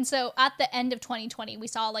 And so at the end of 2020, we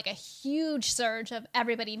saw like a huge surge of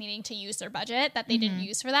everybody needing to use their budget that they didn't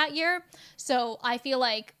use for that year. So I feel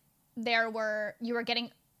like you were getting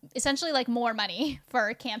essentially like more money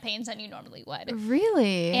for campaigns than you normally would.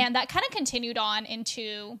 Really? And that kind of continued on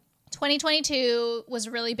into 2022 was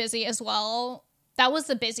really busy as well. That was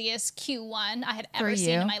the busiest Q1 I had ever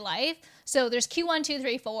seen in my life. So there's Q1, 2,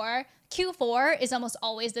 3, 4. Q4 is almost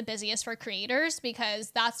always the busiest for creators because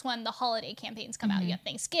that's when the holiday campaigns come out. You have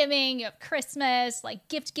Thanksgiving, you have Christmas, like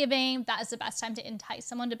gift giving. That is the best time to entice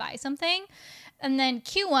someone to buy something. And then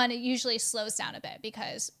Q1, it usually slows down a bit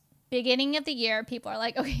because beginning of the year, people are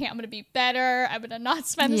like, okay, I'm going to be better. I'm going to not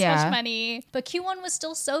spend this much money. But Q1 was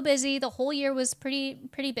still so busy. The whole year was pretty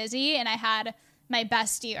busy. And I had my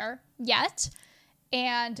best year yet.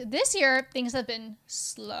 And this year, things have been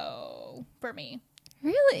slow for me.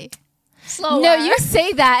 Really? Slower. No, you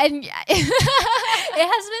say that, and it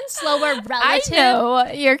has been slower relative. I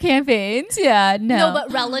know your campaigns. Yeah, no,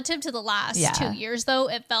 but relative to the last 2 years, though,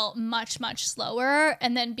 it felt much, much slower.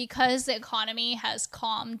 And then because the economy has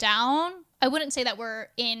calmed down, I wouldn't say that we're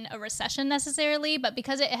in a recession necessarily, but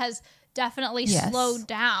because it has definitely slowed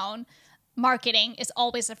down, marketing is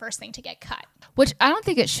always the first thing to get cut. Which I don't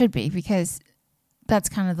think it should be, because that's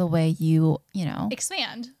kind of the way you know,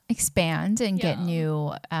 expand and get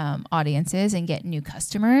new audiences and get new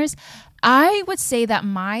customers. I would say that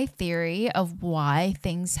my theory of why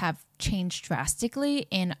things have changed drastically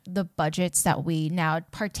in the budgets that we now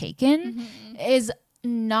partake in is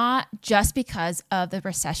not just because of the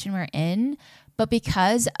recession we're in, but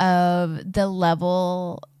because of the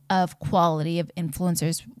level of quality of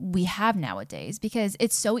influencers we have nowadays, because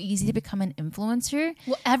it's so easy to become an influencer.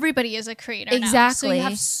 Well, everybody is a creator now. So you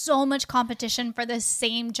have so much competition for the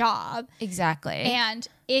same job. Exactly. And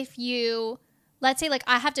if you, let's say like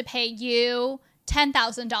I have to pay you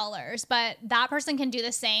 $10,000, but that person can do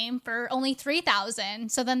the same for only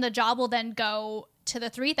 $3,000. So then the job will then go to the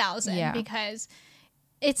 $3,000 because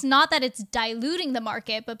it's not that it's diluting the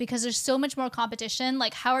market, but because there's so much more competition,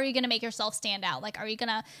 like how are you going to make yourself stand out? Like, are you going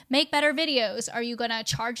to make better videos? Are you going to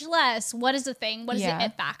charge less? What is the thing? What is the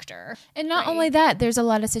it factor? And not only that, there's a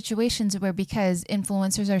lot of situations where because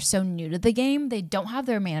influencers are so new to the game, they don't have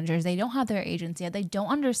their managers, they don't have their agency, they don't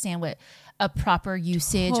understand what a proper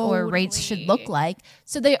usage or rates should look like.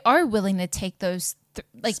 So they are willing to take those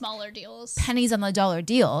like smaller deals, pennies on the dollar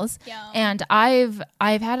deals. And I've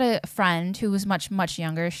had a friend who was much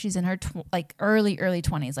younger. She's in her early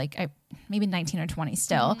 20s, like maybe 19 or 20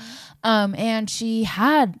 still. And she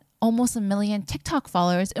had almost 1 million TikTok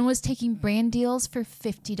followers and was taking brand deals for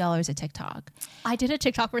 $50 a TikTok. I did a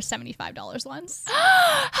TikTok for $75 once.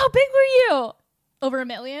 How big were you? Over 1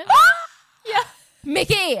 million. Yeah.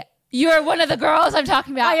 Mickey, you're one of the girls I'm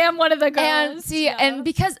talking about. I am one of the girls. And see, and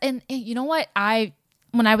because, and you know what?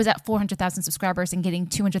 When I was at 400,000 subscribers and getting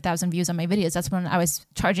 200,000 views on my videos, that's when I was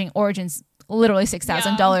charging Origins literally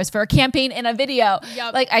 $6,000 for a campaign in a video.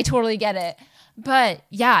 Like, I totally get it. But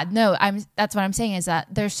yeah, no, that's what I'm saying is that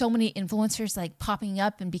there's so many influencers like popping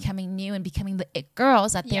up and becoming new and becoming the it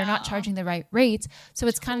girls that they're not charging the right rates. So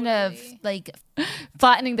it's kind of like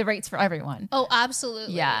flattening the rates for everyone. Oh,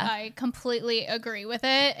 absolutely. Yeah. I completely agree with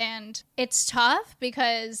it. And it's tough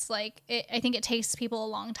because like I think it takes people a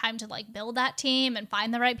long time to like build that team and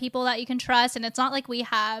find the right people that you can trust. And it's not like we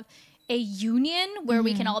have a union where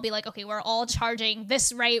we can all be like, okay, we're all charging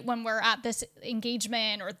this rate when we're at this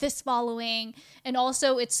engagement or this following. And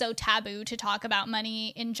also it's so taboo to talk about money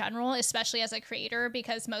in general, especially as a creator,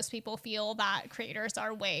 because most people feel that creators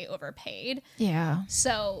are way overpaid. Yeah.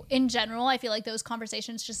 So in general, I feel like those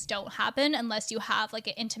conversations just don't happen unless you have like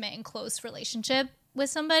an intimate and close relationship with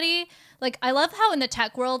somebody. Like, I love how in the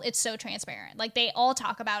tech world it's so transparent. Like, they all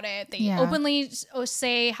talk about it. They openly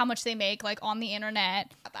say how much they make, like, on the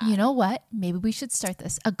internet. You know what? Maybe we should start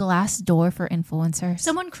this. A glass door for influencers.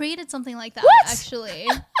 Someone created something like that, actually.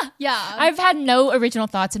 Yeah. I've had no original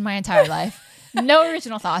thoughts in my entire life. No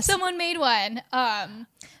original thoughts. Someone made one.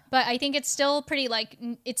 But I think it's still pretty, like,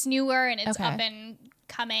 it's newer and it's up and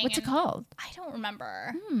coming. What's it called? I don't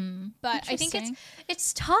remember. But I think Interesting.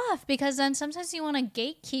 it's tough because then sometimes you want to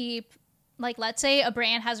gatekeep. Like, let's say a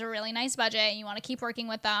brand has a really nice budget and you want to keep working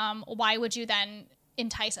with them. Why would you then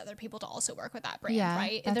entice other people to also work with that brand,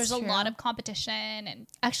 right? And there's a lot of competition. And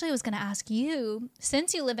actually, I was going to ask you,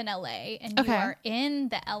 since you live in LA and you are in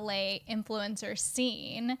the LA influencer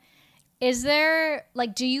scene, is there,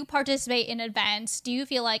 like, do you participate in events? Do you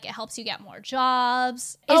feel like it helps you get more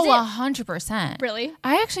jobs? 100%. Really?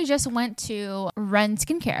 I actually just went to Ren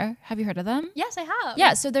Skincare. Have you heard of them? Yes, I have.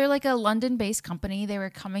 Yeah, so they're like a London-based company. They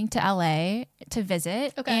were coming to LA to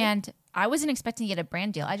visit. Okay. And I wasn't expecting to get a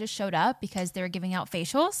brand deal. I just showed up because they were giving out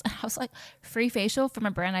facials. And I was like, free facial from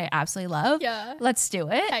a brand I absolutely love. Yeah. Let's do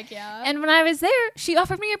it. Heck yeah. And when I was there, she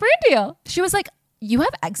offered me a brand deal. She was like, you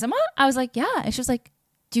have eczema? I was like, yeah. And she was like,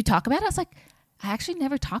 do you talk about it? I was like, I actually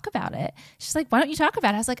never talk about it. She's like, why don't you talk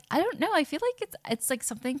about it? I was like, I don't know. I feel like it's like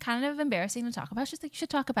something kind of embarrassing to talk about. She's like, you should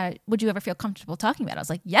talk about it. Would you ever feel comfortable talking about it? I was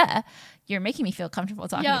like, yeah, you're making me feel comfortable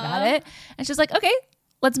talking about it. And she's like, okay,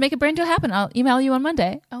 let's make a brand deal happen. I'll email you on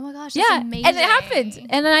Monday. Oh my gosh, that's amazing. And it happened.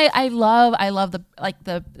 And then I love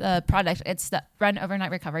the product. It's the Ren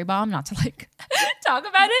Overnight Recovery Balm. Not to like talk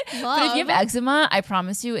about it, but if you have eczema, I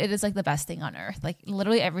promise you, it is like the best thing on earth. Like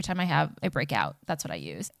literally every time I break out, that's what I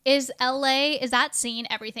use. Is that scene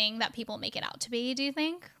everything that people make it out to be? Do you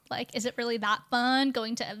think? Like, is it really that fun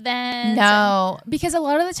going to events? No, because a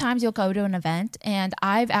lot of the times you'll go to an event, and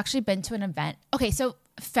I've actually been to an event. Okay, so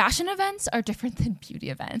fashion events are different than beauty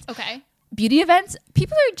events. Okay. Beauty events,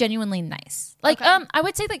 people are genuinely nice. Like, I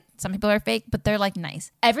would say like some people are fake, but they're like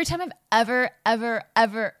nice. Every time I've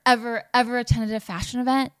ever attended a fashion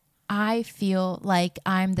event, I feel like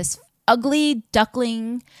I'm this ugly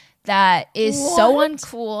duckling that is so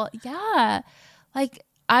uncool. Yeah. Like,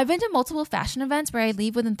 I've been to multiple fashion events where I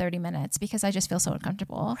leave within 30 minutes because I just feel so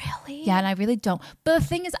uncomfortable. Really? Yeah, and I really don't. But the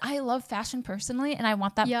thing is, I love fashion personally, and I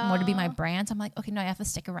want that more to be my brand. So I'm like, okay, no, I have to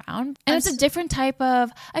stick around. And it's a different type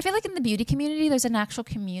of, I feel like in the beauty community, there's an actual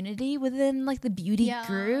community within like the beauty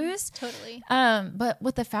gurus. Totally. But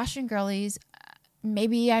with the fashion girlies,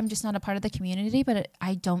 maybe I'm just not a part of the community, but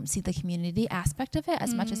I don't see the community aspect of it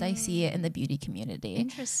as much as I see it in the beauty community.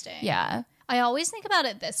 Interesting. Yeah. I always think about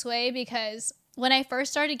it this way because when I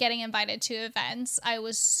first started getting invited to events, I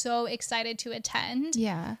was so excited to attend.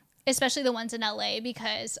 Yeah. Especially the ones in LA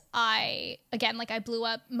because I blew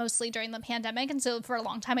up mostly during the pandemic. And so for a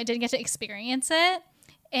long time, I didn't get to experience it.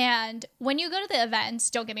 And when you go to the events,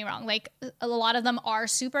 don't get me wrong, like a lot of them are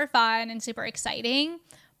super fun and super exciting,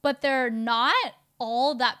 but they're not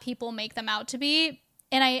all that people make them out to be.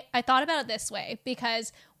 And I thought about it this way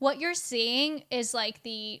because what you're seeing is like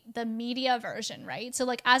the media version, right? So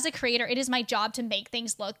like as a creator, it is my job to make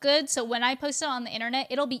things look good. So when I post it on the internet,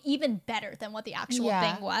 it'll be even better than what the actual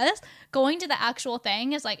thing was. Going to the actual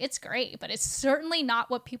thing is like, it's great, but it's certainly not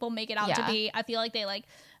what people make it out to be. I feel like they like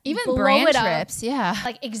even blow brand it up, trips,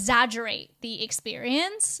 like exaggerate the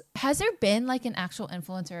experience. Has there been like an actual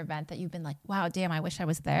influencer event that you've been like, wow, damn, I wish I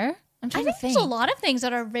was there? I think there's a lot of things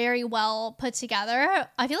that are very well put together.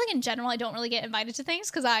 I feel like in general, I don't really get invited to things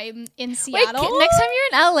because I'm in Seattle. Wait, next time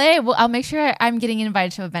you're in LA, I'll make sure I'm getting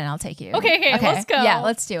invited to an event and I'll take you. Okay, let's go. Yeah,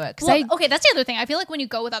 let's do it. Okay, that's the other thing. I feel like when you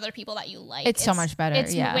go with other people that you like, it's so much better.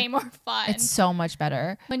 It's way more fun. It's so much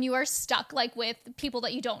better. When you are stuck like with people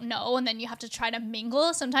that you don't know and then you have to try to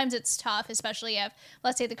mingle, sometimes it's tough, especially if,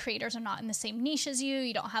 let's say, the creators are not in the same niche as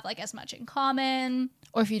you don't have like as much in common.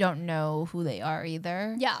 Or if you don't know who they are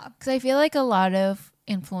either. Yeah. Because I feel like a lot of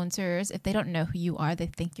influencers, if they don't know who you are, they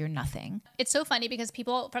think you're nothing. It's so funny because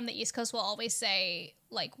people from the East Coast will always say,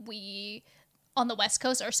 like, we on the West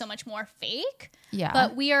Coast are so much more fake. Yeah.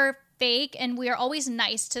 But we are fake and we are always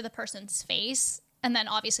nice to the person's face. And then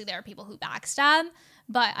obviously there are people who backstab.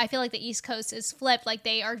 But I feel like the East Coast is flipped. Like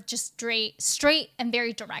they are just straight and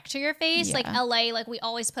very direct to your face. Yeah. Like LA, like we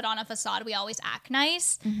always put on a facade. We always act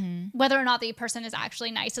nice. Mm-hmm. Whether or not the person is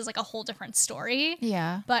actually nice is like a whole different story.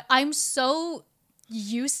 Yeah. But I'm so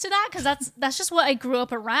used to that because that's just what I grew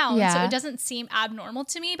up around. Yeah. So it doesn't seem abnormal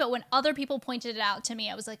to me. But when other people pointed it out to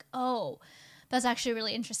me, I was like, oh, that's actually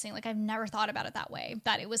really interesting. Like I've never thought about it that way.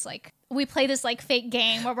 That it was like we play this like fake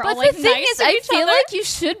game where we're all like nice to each other. I feel like you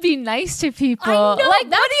should be nice to people. I know, like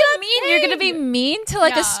what do you mean you're gonna be mean to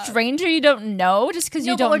like a stranger you don't know just because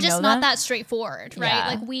you don't know them? We're just not that straightforward, right? Yeah.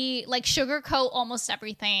 Like we like sugarcoat almost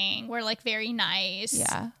everything. We're like very nice.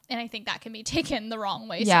 Yeah. And I think that can be taken the wrong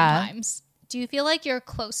way sometimes. Do you feel like your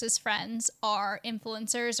closest friends are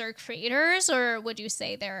influencers or creators, or would you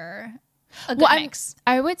say they're a good mix?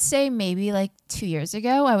 I would say maybe like 2 years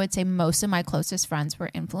ago, I would say most of my closest friends were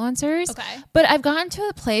influencers. Okay. But I've gotten to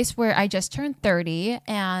a place where I just turned 30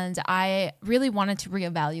 and I really wanted to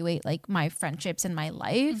reevaluate like my friendships and my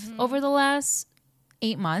life over the last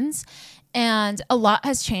 8 months. And a lot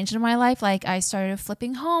has changed in my life. Like I started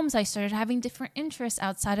flipping homes. I started having different interests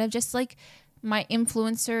outside of just like my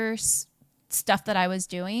influencer stuff that I was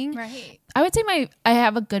doing. Right. I would say I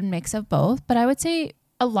have a good mix of both, but I would say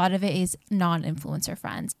a lot of it is non-influencer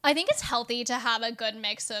friends. I think it's healthy to have a good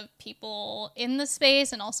mix of people in the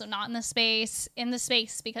space and also not in the space. In the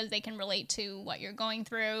space because they can relate to what you're going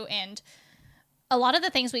through, and a lot of the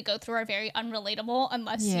things we go through are very unrelatable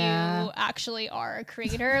unless you actually are a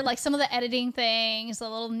creator. Like some of the editing things, the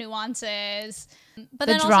little nuances, but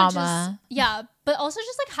the then drama. But also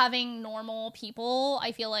just like having normal people.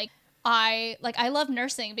 I feel like I love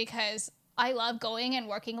nursing because I love going and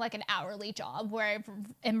working like an hourly job where I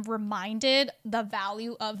am reminded the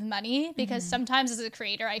value of money, because sometimes as a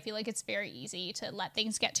creator, I feel like it's very easy to let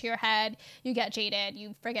things get to your head. You get jaded.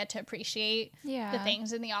 You forget to appreciate the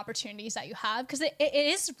things and the opportunities that you have, because it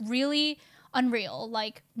is really unreal.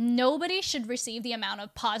 Like nobody should receive the amount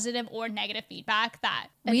of positive or negative feedback that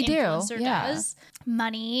an influencer does.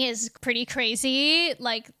 Money is pretty crazy.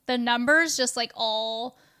 Like the numbers, just like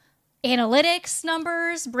all analytics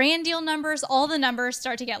numbers, brand deal numbers, all the numbers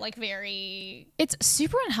start to get like very... It's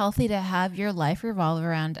super unhealthy to have your life revolve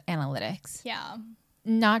around analytics. Yeah.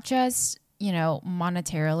 Not just,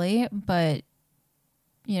 monetarily, but,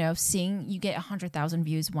 seeing you get 100,000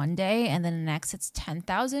 views one day and then the next it's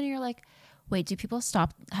 10,000. You're like, wait, have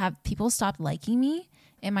people stopped liking me?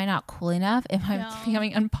 Am I not cool enough? Am I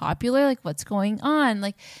becoming unpopular? Like what's going on?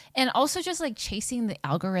 Like, and also just like chasing the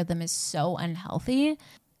algorithm is so unhealthy.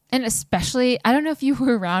 And especially, I don't know if you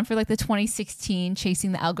were around for like the 2016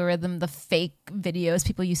 chasing the algorithm, the fake videos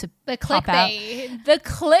people used to pop out. The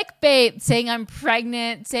clickbait saying I'm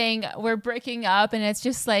pregnant, saying we're breaking up, and it's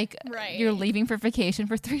just like you're leaving for vacation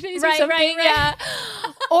for 3 days or something. Right. Yeah.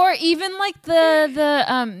 Or even like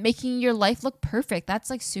the making your life look perfect. That's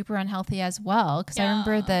like super unhealthy as well. Because I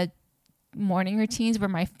remember the morning routines where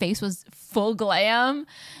my face was full glam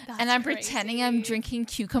and I'm pretending I'm drinking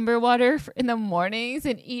cucumber water in the mornings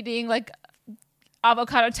and eating like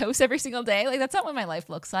avocado toast every single day. Like that's not what my life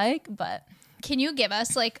looks like. But can you give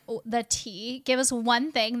us like the tea? Give us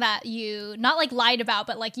one thing that you not like lied about,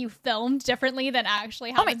 but like you filmed differently than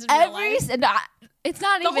actually happens in real life. It's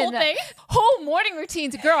not even whole thing. Whole morning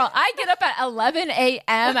routines, girl. I get up at 11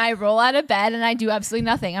 a.m. I roll out of bed and I do absolutely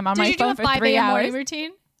nothing. I'm on my phone for 3 hours. Morning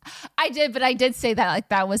routine? I did, but I did say that like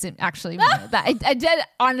that wasn't actually me. That I did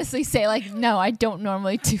honestly say like, no, I don't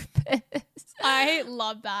normally do this. I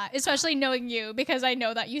love that, especially knowing you, because I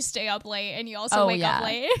know that you stay up late and you also wake up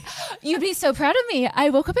late. You'd be so proud of me.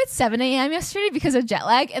 I woke up at 7 a.m. yesterday because of jet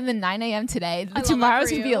lag, and then 9 a.m. today.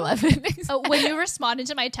 Tomorrow's gonna be 11. When you responded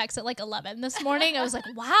to my text at like 11 this morning, I was like,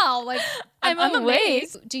 wow, like I'm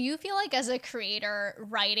amazed. Do you feel like as a creator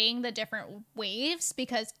riding the different waves,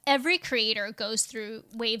 because every creator goes through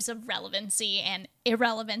waves of relevancy and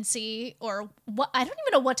irrelevancy, or what, I don't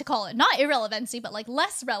even know what to call it. Not irrelevancy, but like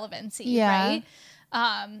less relevancy, right?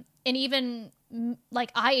 And even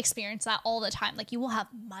like I experience that all the time. Like you will have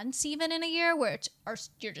months even in a year where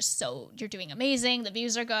you're doing amazing, the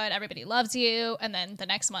views are good, everybody loves you, and then the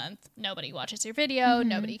next month nobody watches your video,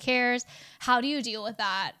 nobody cares. How do you deal with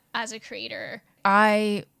that as a creator?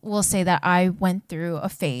 I will say that I went through a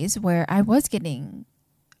phase where I was getting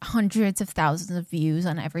hundreds of thousands of views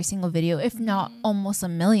on every single video, if not almost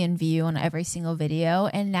 1 million views on every single video.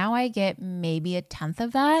 And now I get maybe 1/10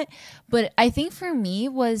 of that. But I think for me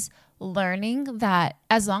was learning that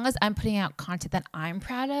as long as I'm putting out content that I'm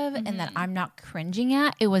proud of and that I'm not cringing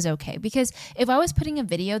at, it was okay. Because if I was putting a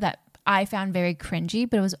video that I found very cringy,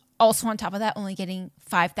 but it was also on top of that only getting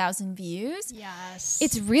 5,000 views,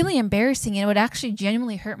 it's really embarrassing and it would actually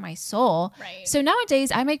genuinely hurt my soul. Right. So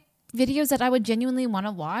nowadays I make videos that I would genuinely want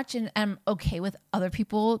to watch, and I'm okay with other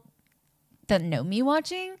people that know me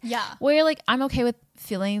watching. Yeah. Where like I'm okay with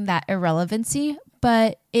feeling that irrelevancy,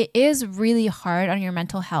 but it is really hard on your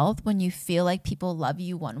mental health when you feel like people love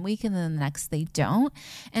you one week and then the next they don't.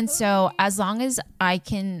 And so as long as I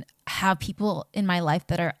can have people in my life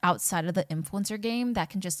that are outside of the influencer game that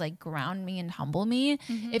can just like ground me and humble me,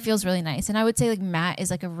 it feels really nice. And I would say like Matt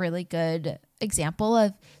is like a really good example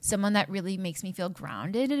of someone that really makes me feel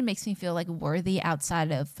grounded and makes me feel like worthy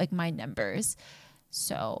outside of like my numbers.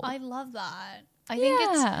 So I love that. I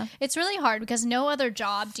think it's really hard because no other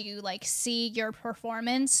job do you like see your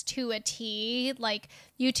performance to a T. Like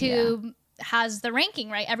YouTube has the ranking,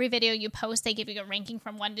 right? Every video you post, they give you a ranking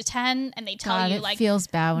from 1 to 10, and they tell you like, feels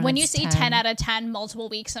bad when you see 10 out of 10 multiple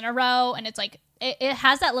weeks in a row, and it's like, it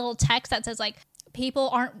has that little text that says like, people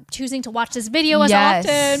aren't choosing to watch this video as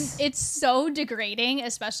often. It's so degrading,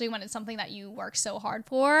 especially when it's something that you work so hard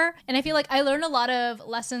for. And I feel like I learned a lot of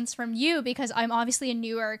lessons from you because I'm obviously a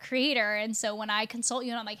newer creator. And so when I consult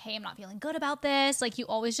you and I'm like, hey, I'm not feeling good about this, like you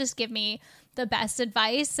always just give me the best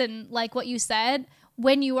advice. And like what you said,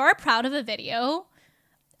 when you are proud of a video,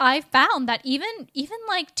 I found that even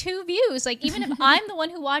like 2 views, like even if I'm the one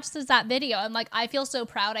who watches that video, I'm like, I feel so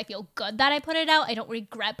proud. I feel good that I put it out. I don't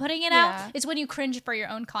regret putting it out. It's when you cringe for your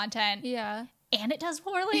own content. Yeah. And it does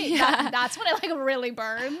poorly. Yeah. That's when it like really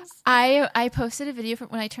burns. I posted a video from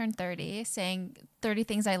when I turned 30 saying 30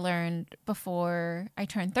 things I learned before I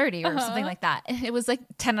turned 30 or something like that. And it was like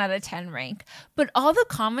 10 out of 10 rank. But all the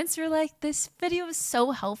comments were like, this video was so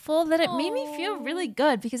helpful that it made me feel really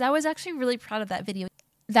good because I was actually really proud of that video.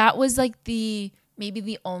 That was like maybe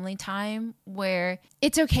the only time where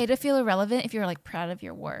it's okay to feel irrelevant if you're like proud of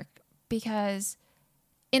your work. Because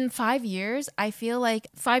in 5 years, I feel like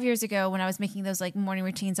 5 years ago when I was making those like morning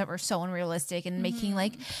routines that were so unrealistic and making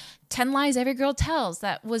like 10 lies every girl tells,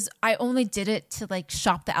 I only did it to like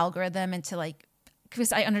shop the algorithm and to like,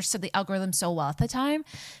 because I understood the algorithm so well at the time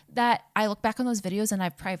that I look back on those videos and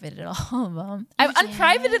I've privated all of them. I've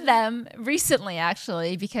unprivated them recently,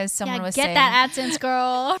 actually, because someone was saying, get that AdSense,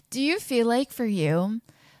 girl. Do you feel like for you,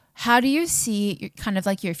 how do you see kind of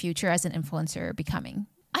like your future as an influencer becoming?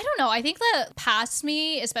 I don't know. I think that past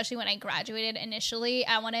me, especially when I graduated initially,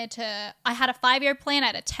 I had a 5-year plan, I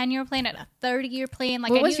had a 10-year plan, I had a 30-year plan.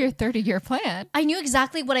 Like, what was your 30-year plan? I knew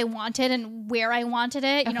exactly what I wanted and where I wanted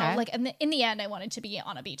it. You know, like in the end, I wanted to be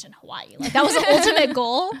on a beach in Hawaii. Like that was the ultimate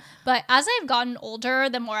goal. But as I've gotten older,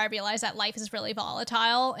 the more I realized that life is really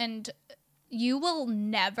volatile and you will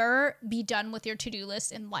never be done with your to-do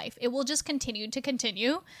list in life. It will just continue.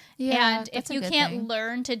 Yeah, and if you can't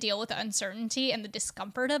learn to deal with the uncertainty and the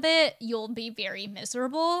discomfort of it, you'll be very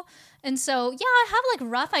miserable. And so, yeah, I have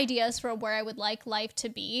like rough ideas for where I would like life to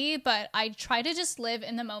be, but I try to just live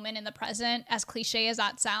in the moment, in the present, as cliche as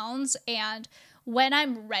that sounds. And when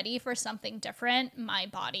I'm ready for something different, my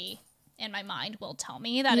body and my mind will tell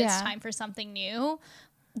me that it's time for something new.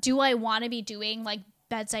 Do I want to be doing like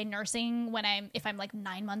bedside nursing if I'm like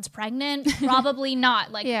 9 months pregnant? Probably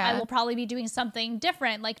not. Like I will probably be doing something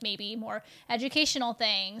different, like maybe more educational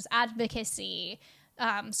things, advocacy.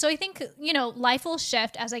 So I think, you know, life will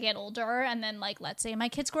shift as I get older. And then like, let's say my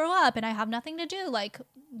kids grow up and I have nothing to do. Like,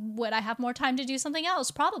 would I have more time to do something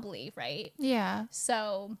else? Probably. Right. Yeah.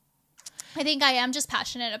 So I think I am just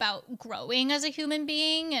passionate about growing as a human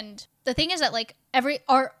being. And the thing is that like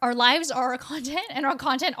our lives are our content and our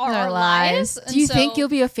content are our lives. Do you think you'll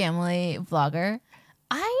be a family vlogger?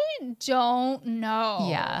 I don't know.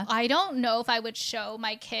 Yeah. I don't know if I would show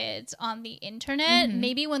my kids on the internet.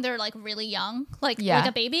 Maybe when they're like really young, like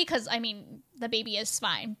a baby. Cause I mean, the baby is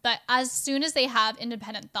fine. But as soon as they have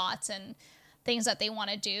independent thoughts and things that they want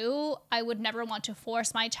to do, I would never want to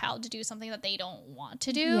force my child to do something that they don't want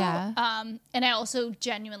to do. Yeah. And I also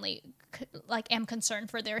genuinely like am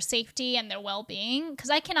concerned for their safety and their well-being because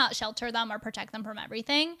I cannot shelter them or protect them from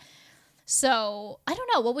everything. So I don't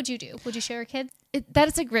know. What would you do? Would you show your kids? That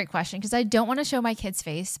is a great question because I don't want to show my kids'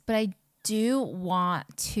 face, but I do want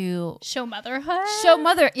to show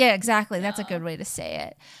motherhood. Yeah, exactly. That's a good way to say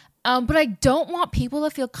it. But I don't want people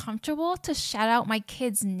to feel comfortable to shout out my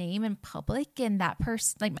kid's name in public and that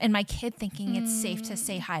person, like, and my kid thinking it's safe to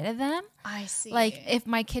say hi to them. I see. Like if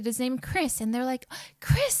my kid is named Chris and they're like,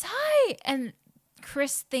 Chris, hi. And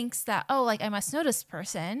Chris thinks that, oh, like I must know this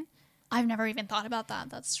person. I've never even thought about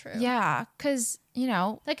that. That's true. Yeah. Cause you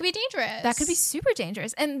know, that could be dangerous. That could be super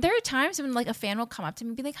dangerous. And there are times when like a fan will come up to me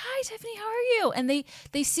and be like, hi, Tiffany, how are you? And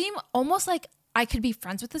they seem almost like I could be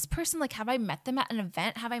friends with this person. Like, have I met them at an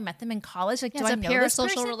event? Have I met them in college? Like, do I know this person?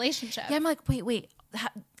 It's a parasocial relationship. Yeah, I'm like, wait.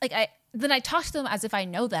 Then I talk to them as if I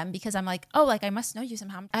know them because I'm like, oh, like I must know you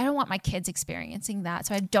somehow. I don't want my kids experiencing that.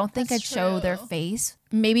 So I don't think I'd show their face.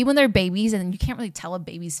 Maybe when they're babies and you can't really tell a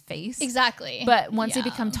baby's face. Exactly. But once they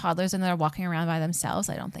become toddlers and they're walking around by themselves,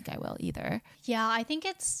 I don't think I will either. Yeah, I think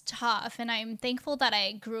it's tough. And I'm thankful that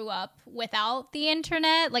I grew up without the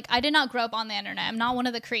internet. Like I did not grow up on the internet. I'm not one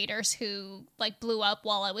of the creators who like blew up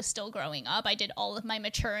while I was still growing up. I did all of my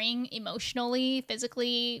maturing emotionally,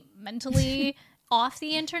 physically, mentally off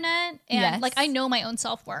the internet. And like I know my own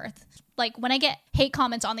self-worth. Like when I get hate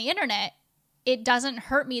comments on the internet, it doesn't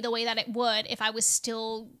hurt me the way that it would if I was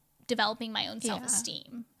still developing my own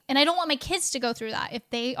self-esteem. And I don't want my kids to go through that if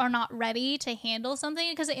they are not ready to handle something,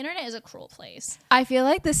 because the internet is a cruel place. I feel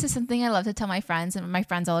like this is something I love to tell my friends, and my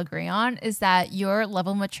friends all agree on, is that your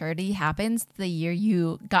level of maturity happens the year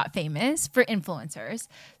you got famous for influencers.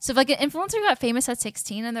 So if like an influencer got famous at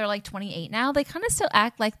 16 and they're like 28 now, they kind of still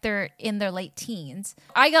act like they're in their late teens.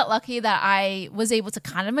 I got lucky that I was able to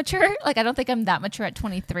kind of mature. Like I don't think I'm that mature at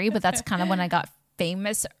 23, but that's kind of when I got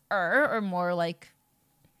famous or more like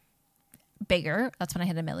bigger. That's when I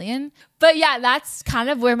hit 1 million. But yeah, that's kind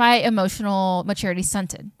of where my emotional maturity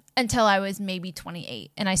stunted until I was maybe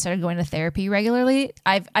 28 and I started going to therapy regularly.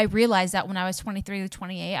 I realized that when I was 23 to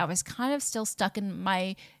 28, I was kind of still stuck in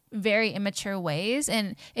my very immature ways,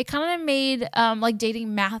 and it kind of made like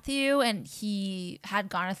dating Matthew, and he had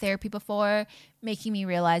gone to therapy before, making me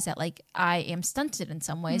realize that like I am stunted in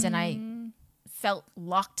some ways and I felt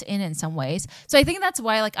locked in some ways. So I think that's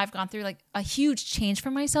why like I've gone through like a huge change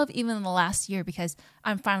for myself even in the last year, because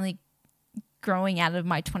I'm finally growing out of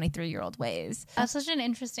my 23-year-old ways. That's such an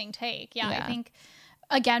interesting take. Yeah, I think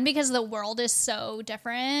again, because the world is so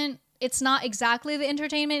different, it's not exactly the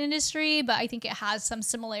entertainment industry, but I think it has some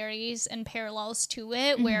similarities and parallels to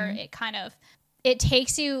it, where it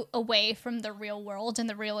takes you away from the real world and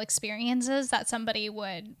the real experiences that somebody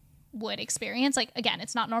would experience. Like, again,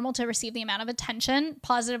 it's not normal to receive the amount of attention,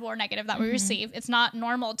 positive or negative, that we receive. It's not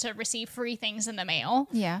normal to receive free things in the mail.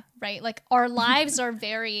 Yeah. Right? Like, our lives are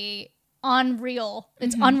very unreal.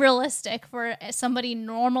 It's unrealistic for somebody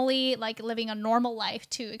normally, like, living a normal life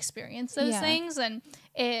to experience those things. And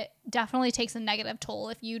it definitely takes a negative toll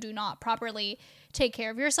if you do not properly take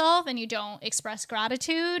care of yourself and you don't express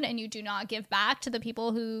gratitude and you do not give back to the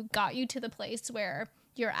people who got you to the place where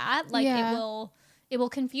you're at. Like, it will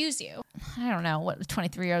confuse you. I don't know what a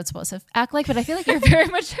 23-year-old is supposed to act like, but I feel like you're very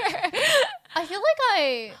mature. I feel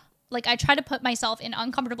like I try to put myself in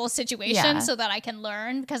uncomfortable situations so that I can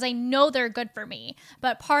learn, because I know they're good for me.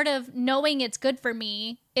 But part of knowing it's good for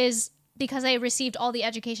me is because I received all the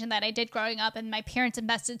education that I did growing up, and my parents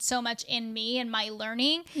invested so much in me and my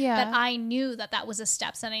learning that I knew that that was a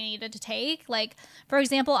steps that I needed to take. Like, for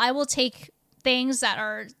example, I will take things that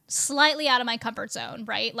are slightly out of my comfort zone,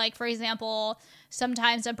 right? Like, for example,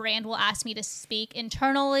 sometimes a brand will ask me to speak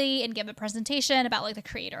internally and give a presentation about like the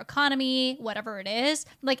creator economy, whatever it is.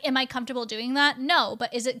 Like, am I comfortable doing that? No.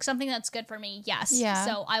 But is it something that's good for me? Yes. Yeah.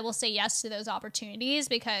 So I will say yes to those opportunities,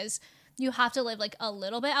 because you have to live like a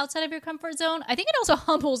little bit outside of your comfort zone. I think it also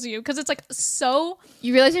humbles you, because it's like so...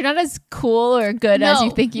 You realize you're not as cool or good as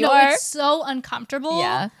you think you are. It's so uncomfortable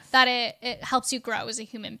that it helps you grow as a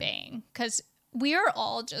human being, because we are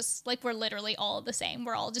all just like, we're literally all the same.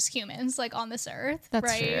 We're all just humans, like, on this earth.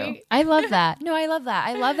 That's true. I love that. No, I love that.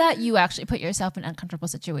 I love that you actually put yourself in uncomfortable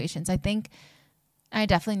situations. I think I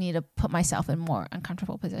definitely need to put myself in more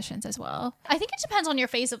uncomfortable positions as well. I think it depends on your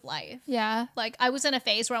phase of life. Yeah. Like, I was in a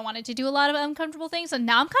phase where I wanted to do a lot of uncomfortable things, and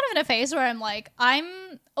now I'm kind of in a phase where I'm like,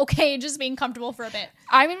 I'm okay just being comfortable for a bit.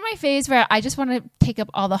 I'm in my phase where I just want to take up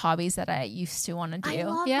all the hobbies that I used to want to do. I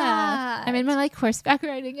love that. I'm in my like horseback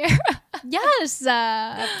riding era. Yes.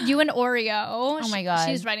 You and Oreo. Oh my God.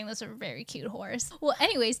 She's riding this very cute horse. Well,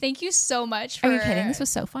 anyways, thank you so much for... Are you kidding? This was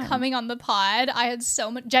so fun. Coming on the pod. I had so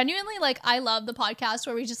much... Genuinely, like, I love the podcast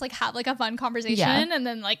where we just like have like a fun conversation and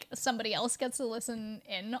then like somebody else gets to listen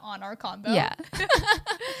in on our combo. Yeah.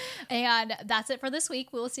 And that's it for this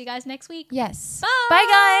week. We will see you guys next week. Yes. Bye. Bye,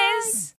 guys.